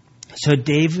 So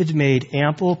David made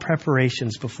ample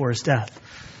preparations before his death.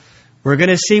 We're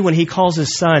going to see when he calls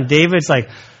his son, David's like,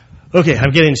 okay,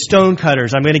 I'm getting stone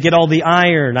cutters. I'm going to get all the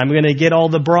iron. I'm going to get all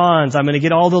the bronze. I'm going to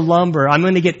get all the lumber. I'm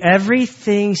going to get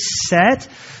everything set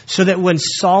so that when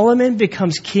Solomon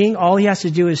becomes king, all he has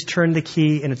to do is turn the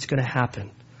key and it's going to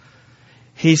happen.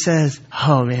 He says,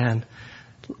 oh man,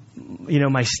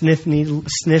 my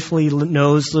sniffly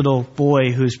nosed little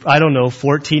boy who's,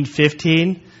 14,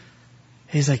 15.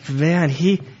 He's like, man,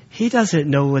 he doesn't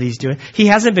know what he's doing. He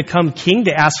hasn't become king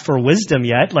to ask for wisdom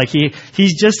yet.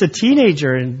 He's just a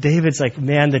teenager. And David's like,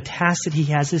 man, the task that he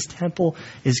has, his temple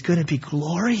is going to be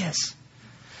glorious.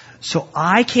 So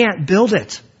I can't build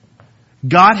it.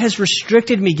 God has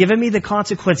restricted me, given me the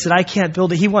consequence that I can't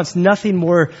build it. He wants nothing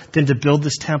more than to build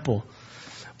this temple.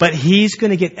 But he's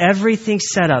going to get everything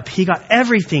set up. He got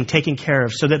everything taken care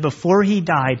of so that before he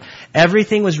died,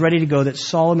 everything was ready to go, that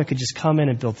Solomon could just come in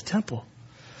and build the temple.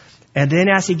 And then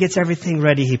as he gets everything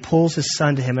ready, he pulls his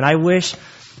son to him. And I wish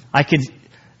I could,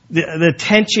 the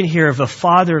tension here of a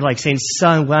father like saying,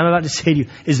 son, what I'm about to say to you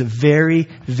is very,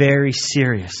 very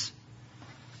serious.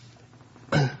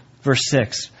 Verse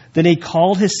 6. Then he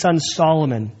called his son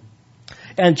Solomon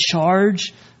and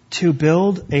charged to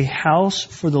build a house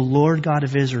for the Lord God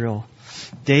of Israel.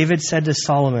 David said to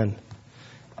Solomon,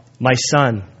 my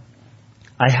son,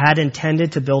 I had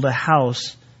intended to build a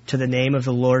house to the name of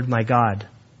the Lord my God.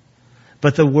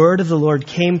 But the word of the Lord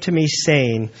came to me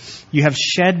saying, you have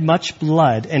shed much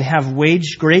blood and have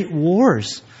waged great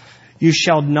wars. You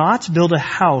shall not build a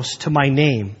house to my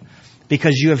name,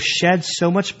 because you have shed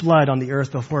so much blood on the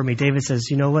earth before me. David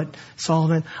says, you know what,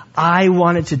 Solomon, I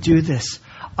wanted to do this.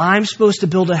 I'm supposed to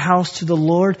build a house to the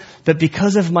Lord, but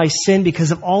because of my sin,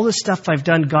 because of all the stuff I've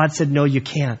done, God said, no, you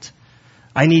can't.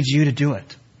 I need you to do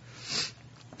it.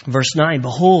 Verse 9,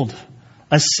 behold,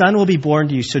 a son will be born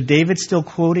to you. So David's still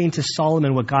quoting to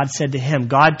Solomon what God said to him.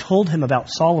 God told him about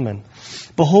Solomon.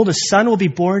 Behold, a son will be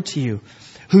born to you,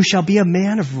 who shall be a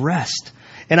man of rest.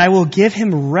 And I will give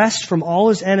him rest from all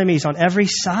his enemies on every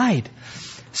side.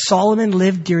 Solomon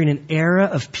lived during an era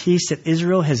of peace that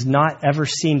Israel has not ever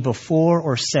seen before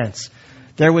or since.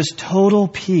 There was total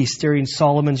peace during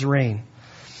Solomon's reign.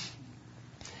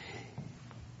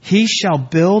 He shall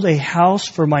build a house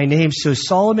for my name. So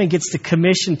Solomon gets the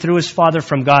commission through his father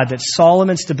from God that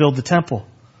Solomon's to build the temple.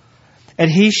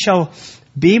 And he shall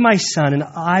be my son, and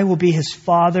I will be his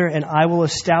father, and I will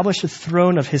establish the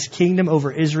throne of his kingdom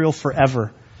over Israel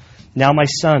forever. Now, my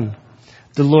son,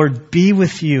 the Lord be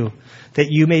with you, that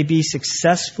you may be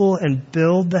successful and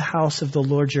build the house of the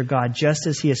Lord your God, just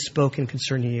as he has spoken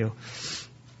concerning you.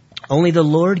 Only the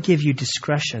Lord give you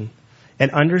discretion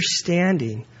and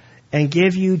understanding, and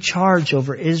give you charge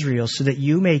over Israel, so that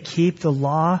you may keep the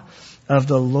law of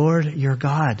the Lord your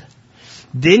God.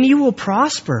 Then you will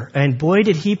prosper. And boy,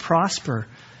 did he prosper.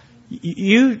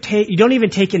 You don't even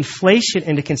take inflation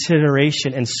into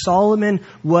consideration. And Solomon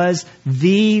was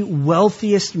the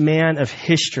wealthiest man of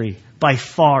history by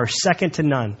far, second to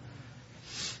none.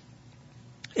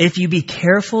 If you be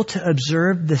careful to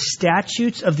observe the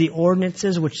statutes of the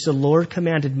ordinances which the Lord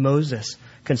commanded Moses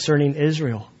concerning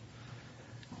Israel,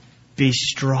 be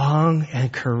strong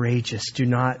and courageous. Do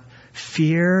not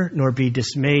fear nor be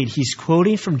dismayed. He's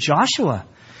quoting from Joshua,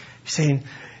 saying,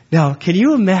 now, can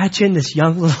you imagine this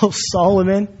young little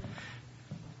Solomon?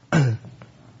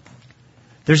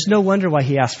 There's no wonder why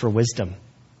he asked for wisdom.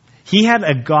 He had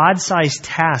a God-sized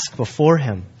task before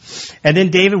him. And then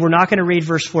David, we're not going to read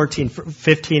verse 14,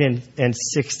 15 and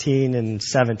 16 and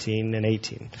 17 and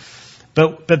 18.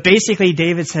 But basically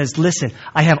David says, listen,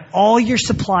 I have all your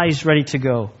supplies ready to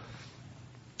go.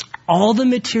 All the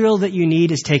material that you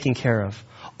need is taken care of.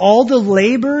 All the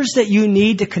laborers that you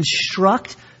need to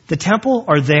construct the temple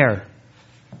are there.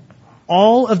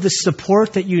 All of the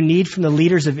support that you need from the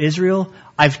leaders of Israel,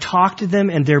 I've talked to them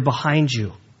and they're behind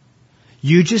you.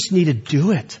 You just need to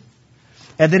do it.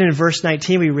 And then in verse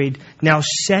 19 we read, now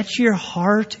set your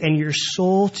heart and your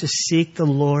soul to seek the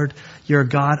Lord your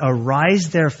God. Arise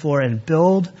therefore and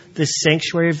build the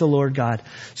sanctuary of the Lord God,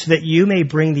 so that you may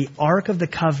bring the ark of the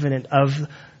covenant of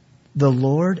the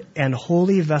Lord and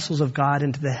holy vessels of God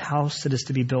into the house that is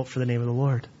to be built for the name of the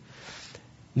Lord.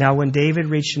 Now, when David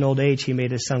reached an old age, he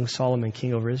made his son Solomon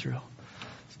king over Israel.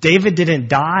 David didn't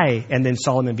die and then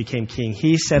Solomon became king.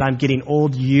 He said, I'm getting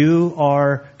old. You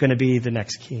are going to be the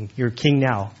next king. You're king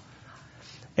now.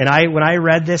 And when I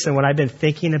read this and when I've been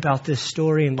thinking about this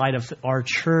story in light of our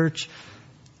church,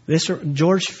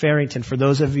 George Farrington, for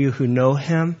those of you who know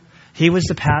him, he's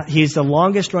the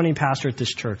longest running pastor at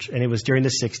this church, and it was during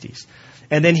the 60s.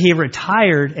 And then he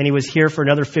retired, and he was here for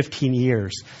another 15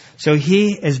 years. So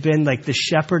he has been like the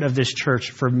shepherd of this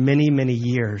church for many, many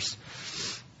years.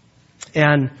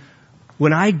 And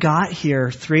when I got here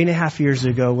 3.5 years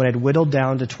ago, when I'd whittled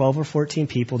down to 12 or 14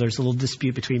 people, there's a little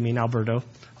dispute between me and Alberto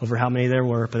over how many there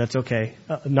were, but that's okay.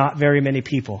 Not very many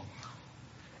people.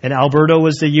 And Alberto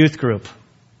was the youth group.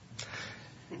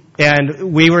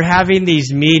 And we were having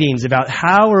these meetings about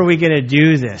how are we going to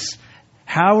do this?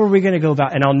 How are we going to go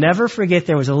about it? And I'll never forget,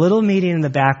 there was a little meeting in the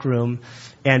back room,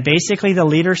 and basically the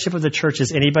leadership of the church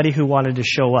is anybody who wanted to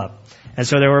show up. And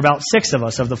so there were about 6 of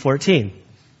us of the 14.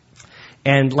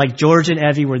 And like George and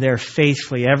Evie were there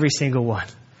faithfully, every single one.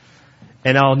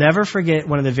 And I'll never forget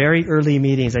one of the very early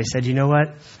meetings, I said, you know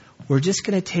what? We're just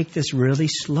going to take this really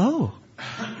slow.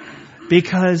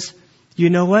 Because you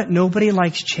know what? Nobody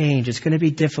likes change. It's going to be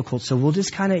difficult. So we'll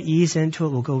just kind of ease into it.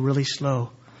 We'll go really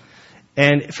slow.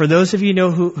 And for those of you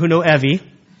who know Evie,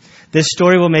 this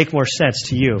story will make more sense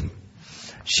to you.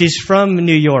 She's from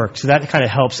New York, so that kind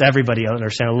of helps everybody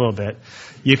understand a little bit.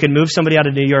 You can move somebody out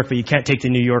of New York, but you can't take the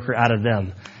New Yorker out of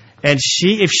them. And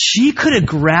if she could have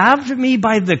grabbed me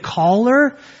by the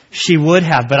collar, she would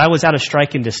have, but I was out of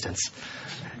striking distance.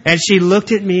 And she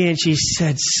looked at me and she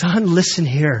said, son, listen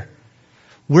here.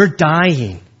 We're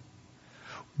dying.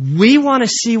 We want to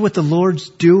see what the Lord's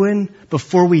doing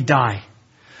before we die.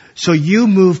 So you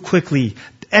move quickly.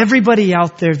 Everybody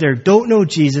out there don't know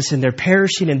Jesus and they're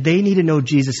perishing and they need to know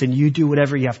Jesus, and you do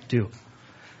whatever you have to do.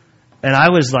 And I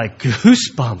was like,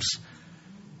 goosebumps.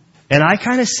 And I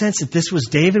kind of sensed that this was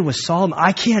David with Solomon.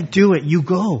 I can't do it. You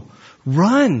go.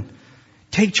 Run.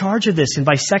 Take charge of this. And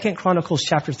by 2 Chronicles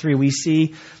chapter 3, we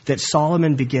see that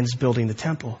Solomon begins building the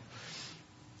temple.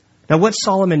 Now, what's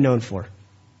Solomon known for?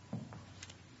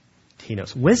 He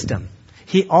knows wisdom.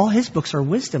 All his books are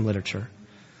wisdom literature.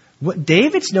 What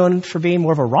David's known for being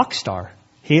more of a rock star.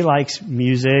 He likes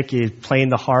music, he's playing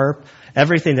the harp,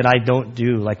 everything that I don't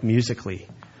do, like musically.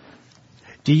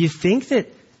 Do you think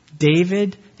that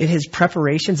David, in his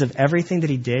preparations of everything that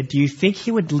he did, do you think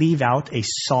he would leave out a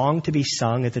song to be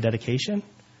sung at the dedication?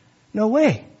 No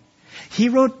way. He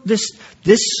wrote this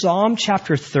Psalm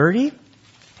chapter 30.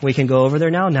 We can go over there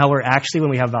now. Now when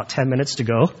we have about 10 minutes to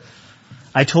go.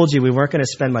 I told you we weren't going to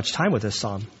spend much time with this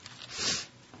psalm.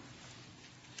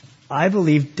 I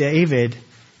believe David,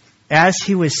 as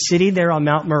he was sitting there on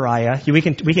Mount Moriah, we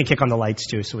can kick on the lights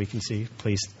too so we can see,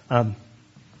 please.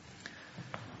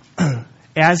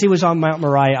 As he was on Mount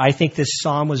Moriah, I think this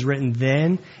psalm was written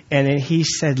then, and then he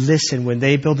said, listen, when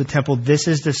they build the temple, this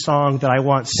is the song that I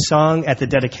want sung at the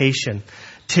dedication.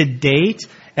 To date,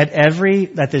 at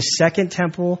the second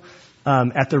temple,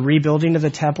 at the rebuilding of the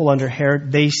temple under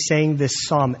Herod, they sang this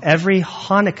psalm. Every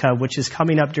Hanukkah, which is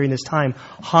coming up during this time,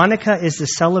 Hanukkah is the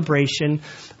celebration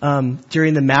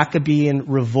during the Maccabean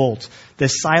revolt. The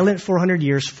silent 400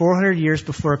 years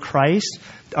before Christ,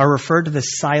 are referred to the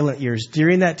silent years.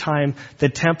 During that time, the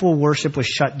temple worship was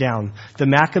shut down. The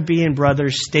Maccabean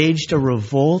brothers staged a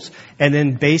revolt, and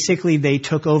then basically they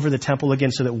took over the temple again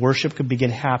so that worship could begin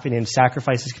happening and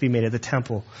sacrifices could be made at the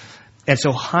temple. And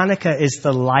so Hanukkah is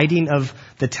the lighting of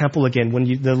the temple again. When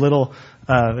is it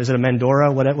a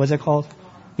menorah? What was it called?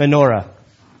 Menorah.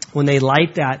 When they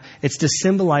light that, it's to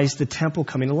symbolize the temple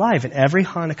coming alive. And every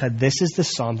Hanukkah, this is the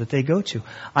psalm that they go to.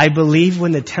 I believe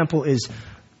when the temple is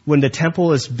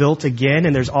built again,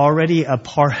 and there's already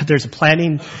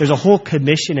there's a whole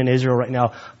commission in Israel right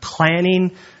now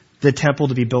planning the temple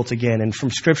to be built again. And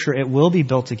from Scripture, it will be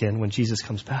built again when Jesus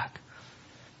comes back.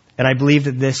 And I believe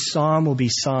that this psalm will be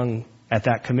sung at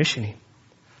that commissioning.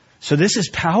 So this is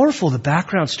powerful, the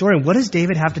background story. And what does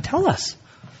David have to tell us?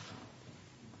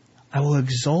 I will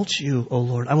exalt you, O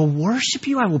Lord. I will worship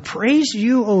you. I will praise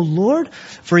you, O Lord.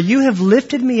 For you have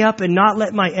lifted me up and not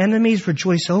let my enemies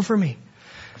rejoice over me.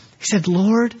 He said,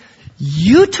 Lord,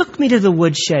 you took me to the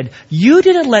woodshed. You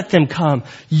didn't let them come.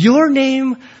 Your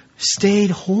name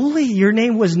stayed holy. Your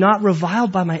name was not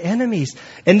reviled by my enemies.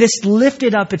 And this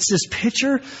lifted up, it's this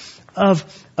picture of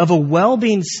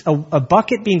a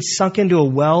bucket being sunk into a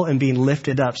well and being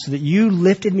lifted up, so that you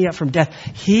lifted me up from death.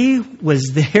 He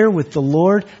was there with the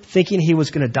Lord thinking he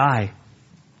was going to die.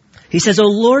 He says, O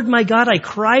Lord, my God, I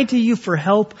cried to you for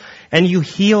help and you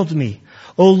healed me.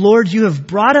 O Lord, you have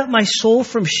brought up my soul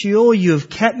from Sheol. You have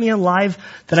kept me alive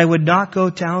that I would not go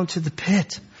down to the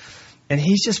pit. And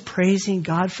he's just praising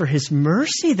God for his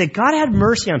mercy, that God had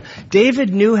mercy on him. David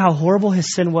knew how horrible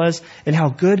his sin was and how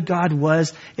good God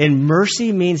was. And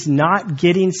mercy means not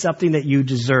getting something that you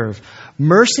deserve.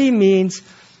 Mercy means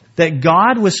that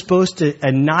God was supposed to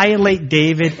annihilate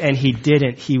David and he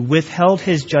didn't. He withheld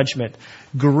his judgment.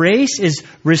 Grace is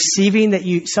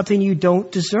receiving something you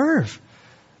don't deserve.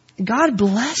 God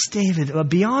blessed David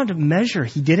beyond measure.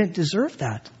 He didn't deserve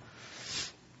that.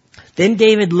 Then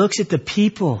David looks at the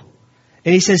people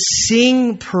and he says,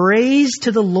 sing praise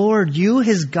to the Lord, you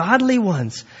his godly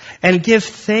ones, and give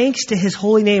thanks to his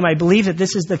holy name. I believe that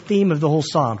this is the theme of the whole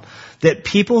psalm, that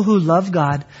people who love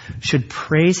God should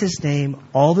praise his name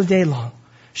all the day long,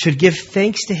 should give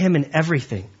thanks to him in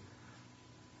everything.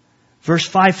 Verse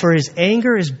 5, for his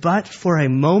anger is but for a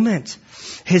moment.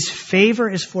 His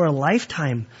favor is for a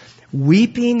lifetime.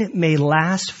 Weeping may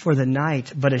last for the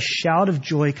night, but a shout of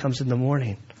joy comes in the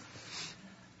morning.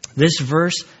 This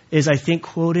verse is, I think,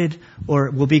 quoted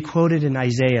or will be quoted in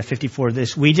Isaiah 54.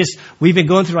 We've been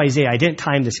going through Isaiah. I didn't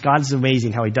time this. God's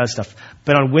amazing how he does stuff.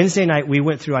 But on Wednesday night, we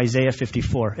went through Isaiah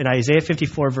 54. In Isaiah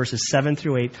 54, verses 7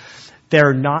 through 8,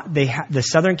 the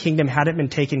southern kingdom hadn't been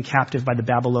taken captive by the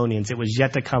Babylonians. It was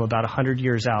yet to come, about 100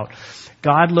 years out.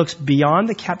 God looks beyond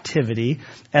the captivity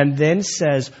and then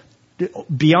says,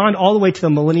 beyond all the way to the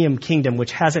millennium kingdom,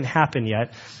 which hasn't happened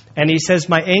yet. And he says,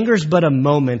 my anger's but a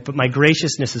moment, but my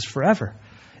graciousness is forever.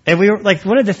 And we were like,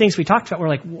 one of the things we talked about, we're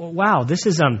like, wow, this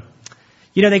is,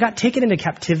 they got taken into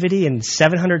captivity in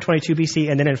 722 BC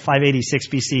and then in 586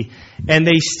 BC. And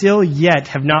they still yet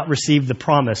have not received the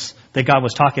promise that God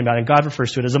was talking about. And God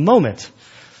refers to it as a moment.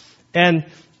 And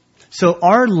so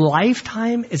our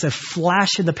lifetime is a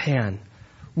flash in the pan.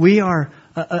 We are,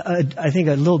 I think,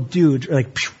 a little dude,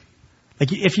 like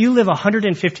if you live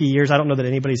 150 years, I don't know that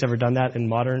anybody's ever done that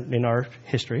in our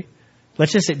history.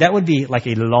 Let's just say that would be like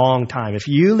a long time. If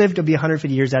you lived to be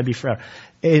 150 years, that'd be forever.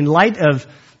 In light of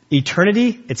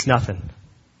eternity, it's nothing.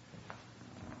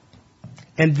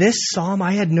 And this psalm,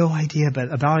 I had no idea, but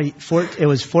it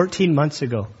was 14 months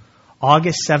ago,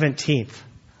 August 17th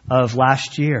of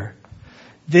last year.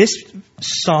 This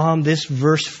psalm, this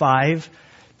verse 5,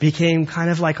 became kind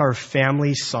of like our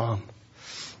family psalm.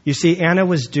 You see, Anna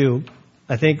was due.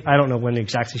 I don't know when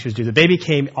exactly she was due. The baby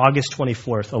came August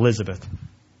 24th, Elizabeth.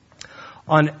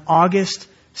 On August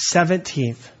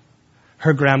 17th,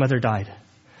 her grandmother died.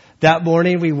 That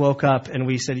morning we woke up and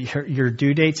we said, your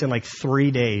due date's in like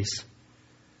 3 days.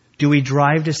 Do we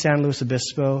drive to San Luis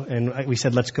Obispo? And we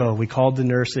said, let's go. We called the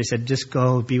nurse. They said, just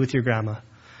go, be with your grandma.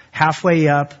 Halfway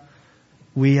up,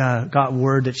 we got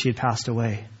word that she had passed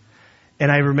away. And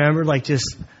I remember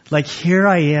here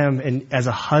I am and as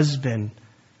a husband,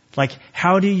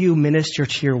 how do you minister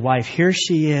to your wife? Here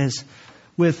she is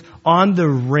on the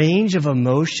range of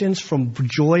emotions from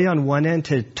joy on one end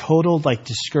to total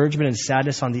discouragement and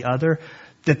sadness on the other,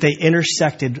 that they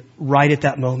intersected right at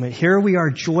that moment. Here we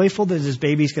are joyful that this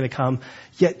baby's going to come,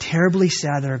 yet terribly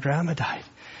sad that our grandma died.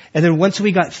 And then once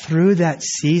we got through that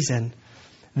season,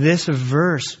 this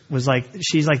verse was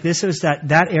she's like, this is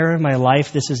that era of my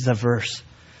life. This is the verse.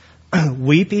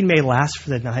 Weeping may last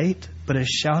for the night, but a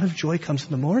shout of joy comes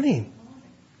in the morning.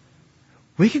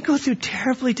 We can go through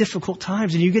terribly difficult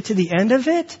times, and you get to the end of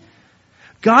it,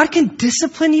 God can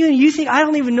discipline you, and you think, I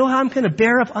don't even know how I'm going to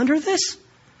bear up under this.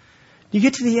 You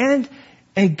get to the end,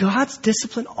 and God's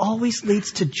discipline always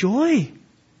leads to joy.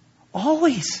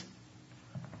 Always.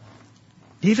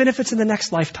 Even if it's in the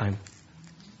next lifetime.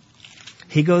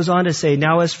 He goes on to say,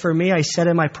 now as for me, I said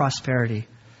in my prosperity.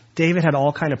 David had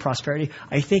all kind of prosperity.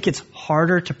 I think it's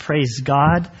harder to praise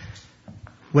God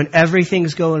when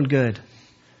everything's going good.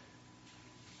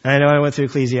 I know I went through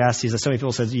Ecclesiastes, and so many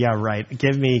people said, yeah, right.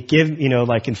 Give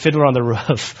in Fiddler on the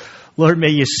Roof, Lord, may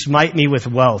you smite me with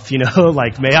wealth,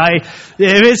 may I, if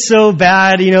it's so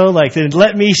bad, then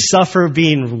let me suffer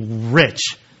being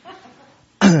rich.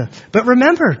 But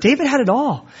remember, David had it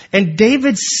all. And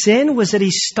David's sin was that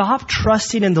he stopped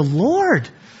trusting in the Lord.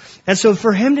 And so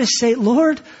for him to say,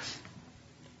 Lord,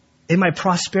 in my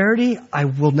prosperity, I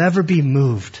will never be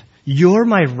moved. You're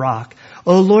my rock.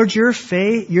 Oh Lord, your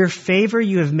favor,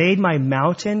 you have made my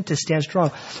mountain to stand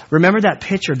strong. Remember that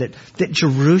picture that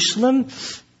Jerusalem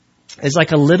is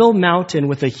like a little mountain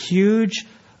with a huge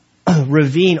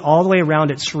ravine all the way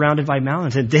around it, surrounded by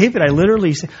mountains. And David, I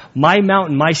literally say, my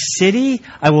mountain, my city,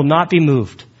 I will not be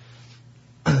moved.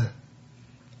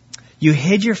 You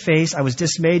hid your face. I was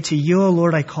dismayed. To you, O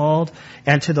Lord, I called,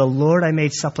 and to the Lord I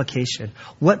made supplication.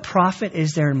 What profit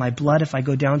is there in my blood if I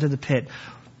go down to the pit?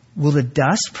 Will the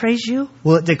dust praise you?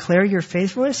 Will it declare your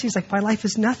faithfulness? He's like, my life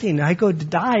is nothing. I go to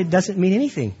die. It doesn't mean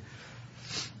anything.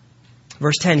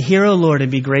 Verse 10, hear, O Lord,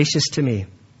 and be gracious to me.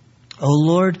 O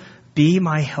Lord, be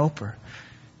my helper.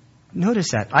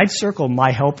 Notice that. I'd circle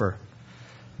my helper.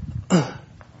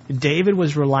 David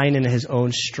was relying on his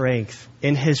own strength.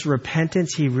 In his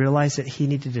repentance, he realized that he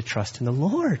needed to trust in the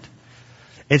Lord.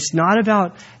 It's not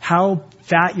about how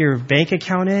fat your bank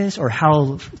account is or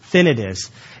how thin it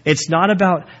is. It's not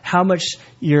about how much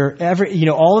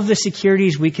all of the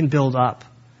securities we can build up.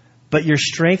 But your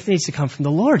strength needs to come from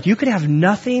the Lord. You could have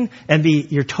nothing and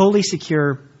you're totally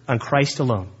secure on Christ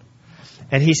alone.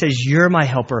 And he says, you're my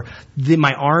helper.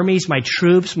 My armies, my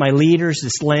troops, my leaders,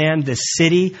 this land, this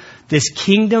city, this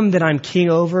kingdom that I'm king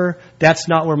over, that's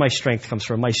not where my strength comes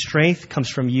from. My strength comes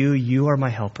from you. You are my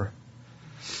helper.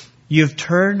 You've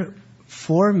turned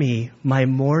for me my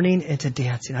mourning into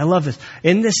dancing. I love this.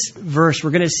 In this verse,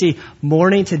 we're going to see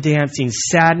mourning to dancing,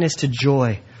 sadness to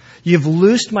joy. You've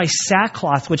loosed my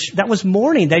sackcloth, which that was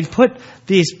mourning. They put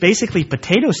these basically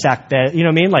potato sack bed,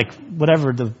 like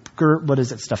whatever, the what is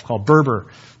that stuff called? Berber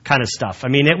kind of stuff. I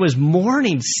mean, it was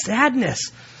mourning,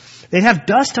 sadness. They'd have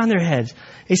dust on their heads.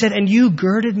 He said, and you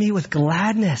girded me with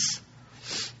gladness.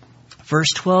 Verse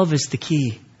 12 is the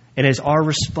key. It is our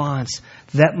response.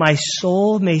 That my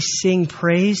soul may sing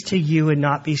praise to you and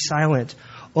not be silent.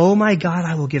 Oh my God,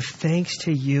 I will give thanks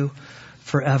to you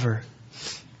forever.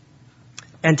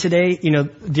 And today,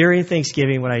 during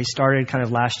Thanksgiving, when I started kind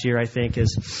of last year, I think,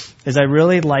 is I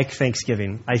really like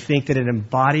Thanksgiving. I think that it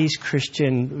embodies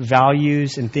Christian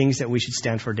values and things that we should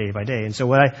stand for day by day. And so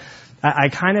what I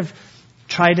kind of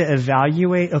try to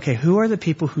evaluate, okay, who are the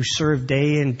people who serve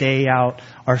day in, day out,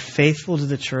 are faithful to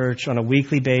the church on a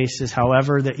weekly basis,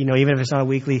 however, that, even if it's not a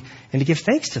weekly, and to give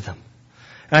thanks to them.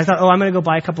 And I thought, I'm going to go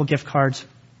buy a couple gift cards,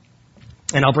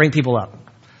 and I'll bring people up.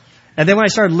 And then when I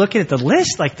started looking at the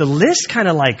list kind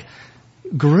of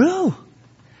grew.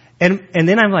 And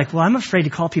then I'm like, well, I'm afraid to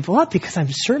call people up because I'm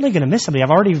certainly going to miss somebody.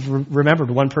 I've already remembered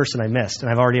one person I missed,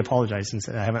 and I've already apologized and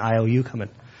said I have an IOU coming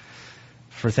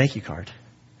for a thank you card.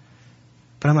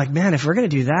 But I'm like, man, if we're going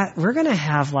to do that, we're going to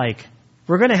have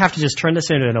to just turn this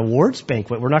into an awards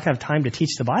banquet. We're not going to have time to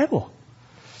teach the Bible.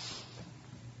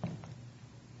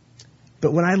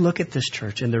 But when I look at this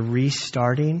church and the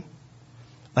restarting,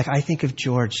 I think of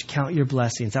George, Count Your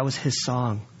Blessings. That was his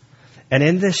song. And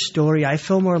in this story, I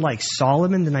feel more like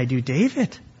Solomon than I do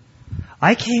David.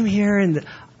 I came here and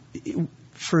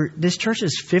for this church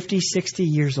is 50, 60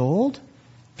 years old.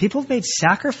 People have made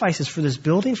sacrifices for this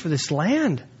building, for this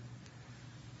land.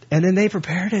 And then they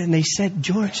prepared it and they said,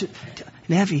 George and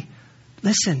Evie,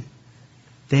 listen,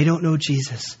 they don't know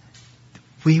Jesus.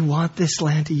 We want this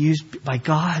land to be used by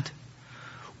God.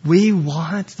 We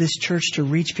want this church to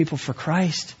reach people for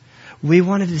Christ. We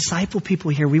want to disciple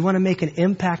people here. We want to make an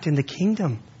impact in the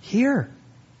kingdom here.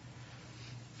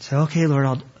 So, okay,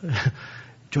 Lord,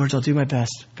 George, I'll do my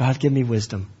best. God, give me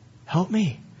wisdom. Help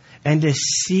me. And to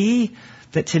see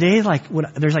that today,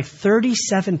 there's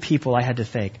 37 people I had to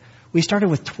thank. We started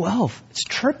with 12. It's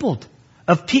tripled.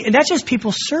 And that's just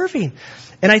people serving.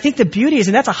 And I think the beauty is,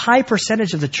 and that's a high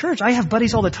percentage of the church. I have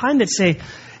buddies all the time that say,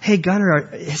 hey,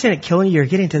 Gunnar, isn't it killing you? You're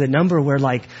getting to the number where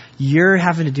you're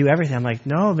having to do everything. I'm like,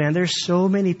 no, man, there's so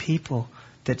many people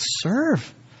that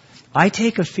serve. I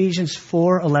take Ephesians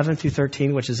 4:11 through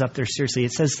 13, which is up there seriously.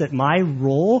 It says that my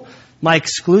role, my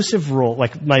exclusive role,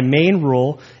 my main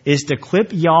role is to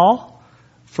equip y'all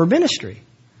for ministry.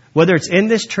 Whether it's in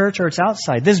this church or it's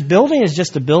outside. This building is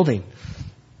just a building.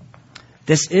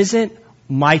 This isn't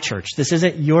my church. This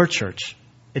isn't your church.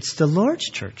 It's the Lord's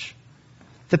church.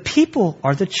 The people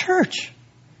are the church.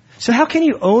 So how can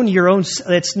you own your own?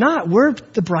 It's not. We're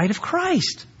the bride of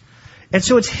Christ. And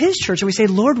so it's His church. And we say,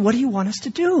 Lord, what do you want us to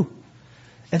do?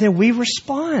 And then we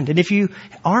respond. And if you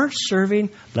aren't serving,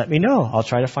 let me know. I'll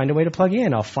try to find a way to plug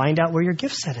in. I'll find out where your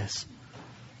gift set is.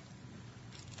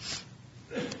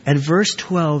 And verse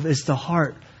 12 is the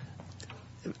heart.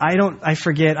 I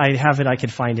forget, I have it, I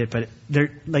could find it, but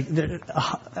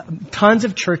tons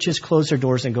of churches close their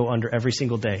doors and go under every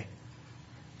single day.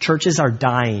 Churches are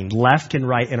dying left and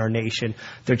right in our nation.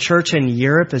 The church in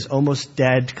Europe is almost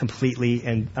dead completely,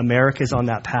 and America is on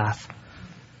that path.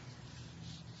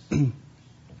 In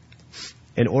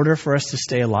order for us to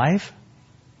stay alive,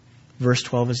 verse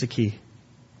 12 is the key.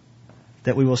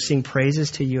 That we will sing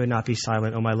praises to you and not be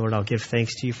silent. Oh, my Lord, I'll give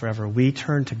thanks to you forever. We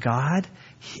turn to God.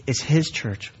 It's His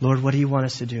church. Lord, what do you want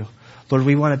us to do? Lord,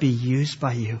 we want to be used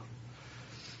by you.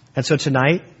 And so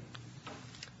tonight,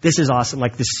 this is awesome.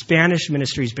 The Spanish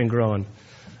ministry has been growing.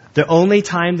 The only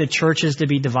time the church is to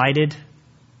be divided,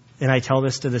 and I tell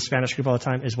this to the Spanish group all the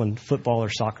time, is when football or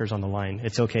soccer is on the line.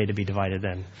 It's okay to be divided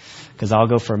then, because I'll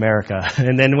go for America.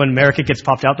 And then when America gets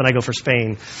popped out, then I go for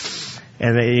Spain.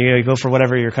 And you go for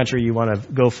whatever your country you want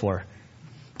to go for.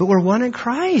 But we're one in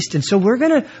Christ. And so we're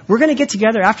gonna get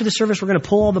together after the service. We're going to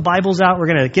pull all the Bibles out. We're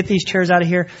going to get these chairs out of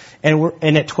here.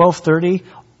 And at 12:30,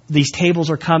 these tables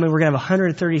are coming. We're going to have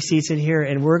 130 seats in here.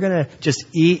 And we're going to just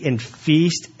eat and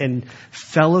feast and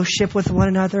fellowship with one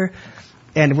another.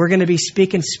 And we're going to be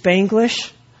speaking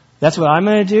Spanglish. That's what I'm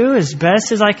going to do as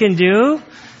best as I can do.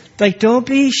 Don't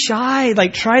be shy.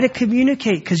 Try to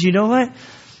communicate. Because you know what?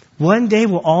 One day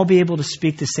we'll all be able to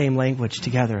speak the same language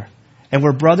together. And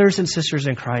we're brothers and sisters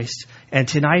in Christ. And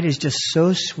tonight is just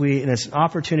so sweet. And it's an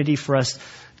opportunity for us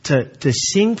to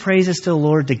sing praises to the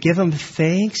Lord, to give Him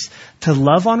thanks, to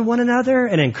love on one another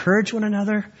and encourage one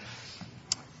another.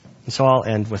 And so I'll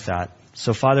end with that.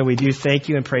 So Father, we do thank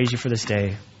you and praise you for this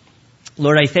day.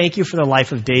 Lord, I thank you for the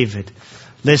life of David.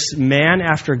 This man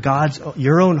after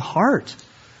your own heart.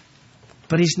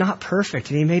 But he's not perfect,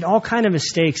 and he made all kind of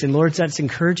mistakes. And Lord, that's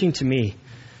encouraging to me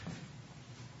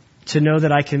to know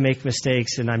that I can make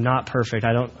mistakes and I'm not perfect.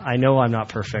 I know I'm not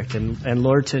perfect. And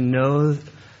Lord, to know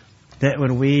that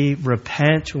when we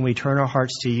repent, when we turn our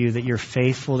hearts to you, that you're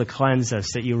faithful to cleanse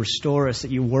us, that you restore us,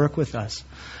 that you work with us.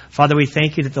 Father, we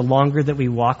thank you that the longer that we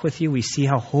walk with you, we see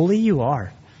how holy you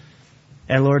are.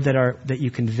 And Lord, that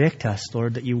you convict us,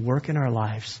 Lord, that you work in our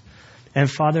lives. And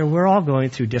Father, we're all going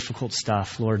through difficult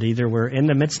stuff, Lord. Either we're in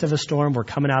the midst of a storm, we're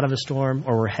coming out of a storm,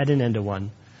 or we're heading into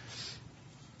one.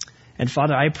 And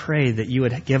Father, I pray that you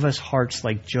would give us hearts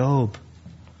like Job,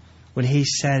 when he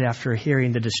said, after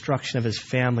hearing the destruction of his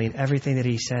family and everything that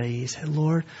he said,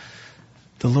 Lord,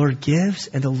 the Lord gives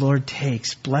and the Lord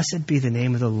takes. Blessed be the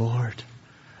name of the Lord.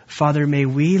 Father, may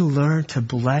we learn to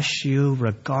bless you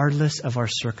regardless of our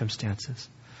circumstances.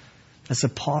 As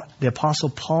the Apostle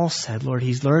Paul said, Lord,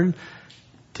 he's learned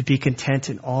to be content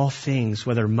in all things,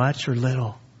 whether much or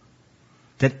little.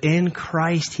 That in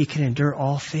Christ he can endure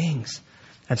all things.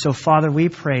 And so, Father, we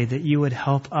pray that you would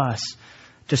help us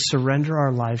to surrender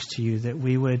our lives to you, that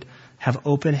we would have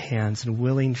open hands and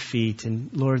willing feet, and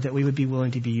Lord, that we would be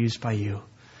willing to be used by you.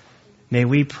 May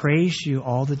we praise you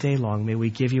all the day long. May we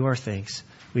give you our thanks.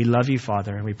 We love you,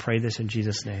 Father, and we pray this in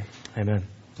Jesus' name. Amen.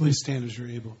 Please stand as you're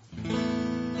able.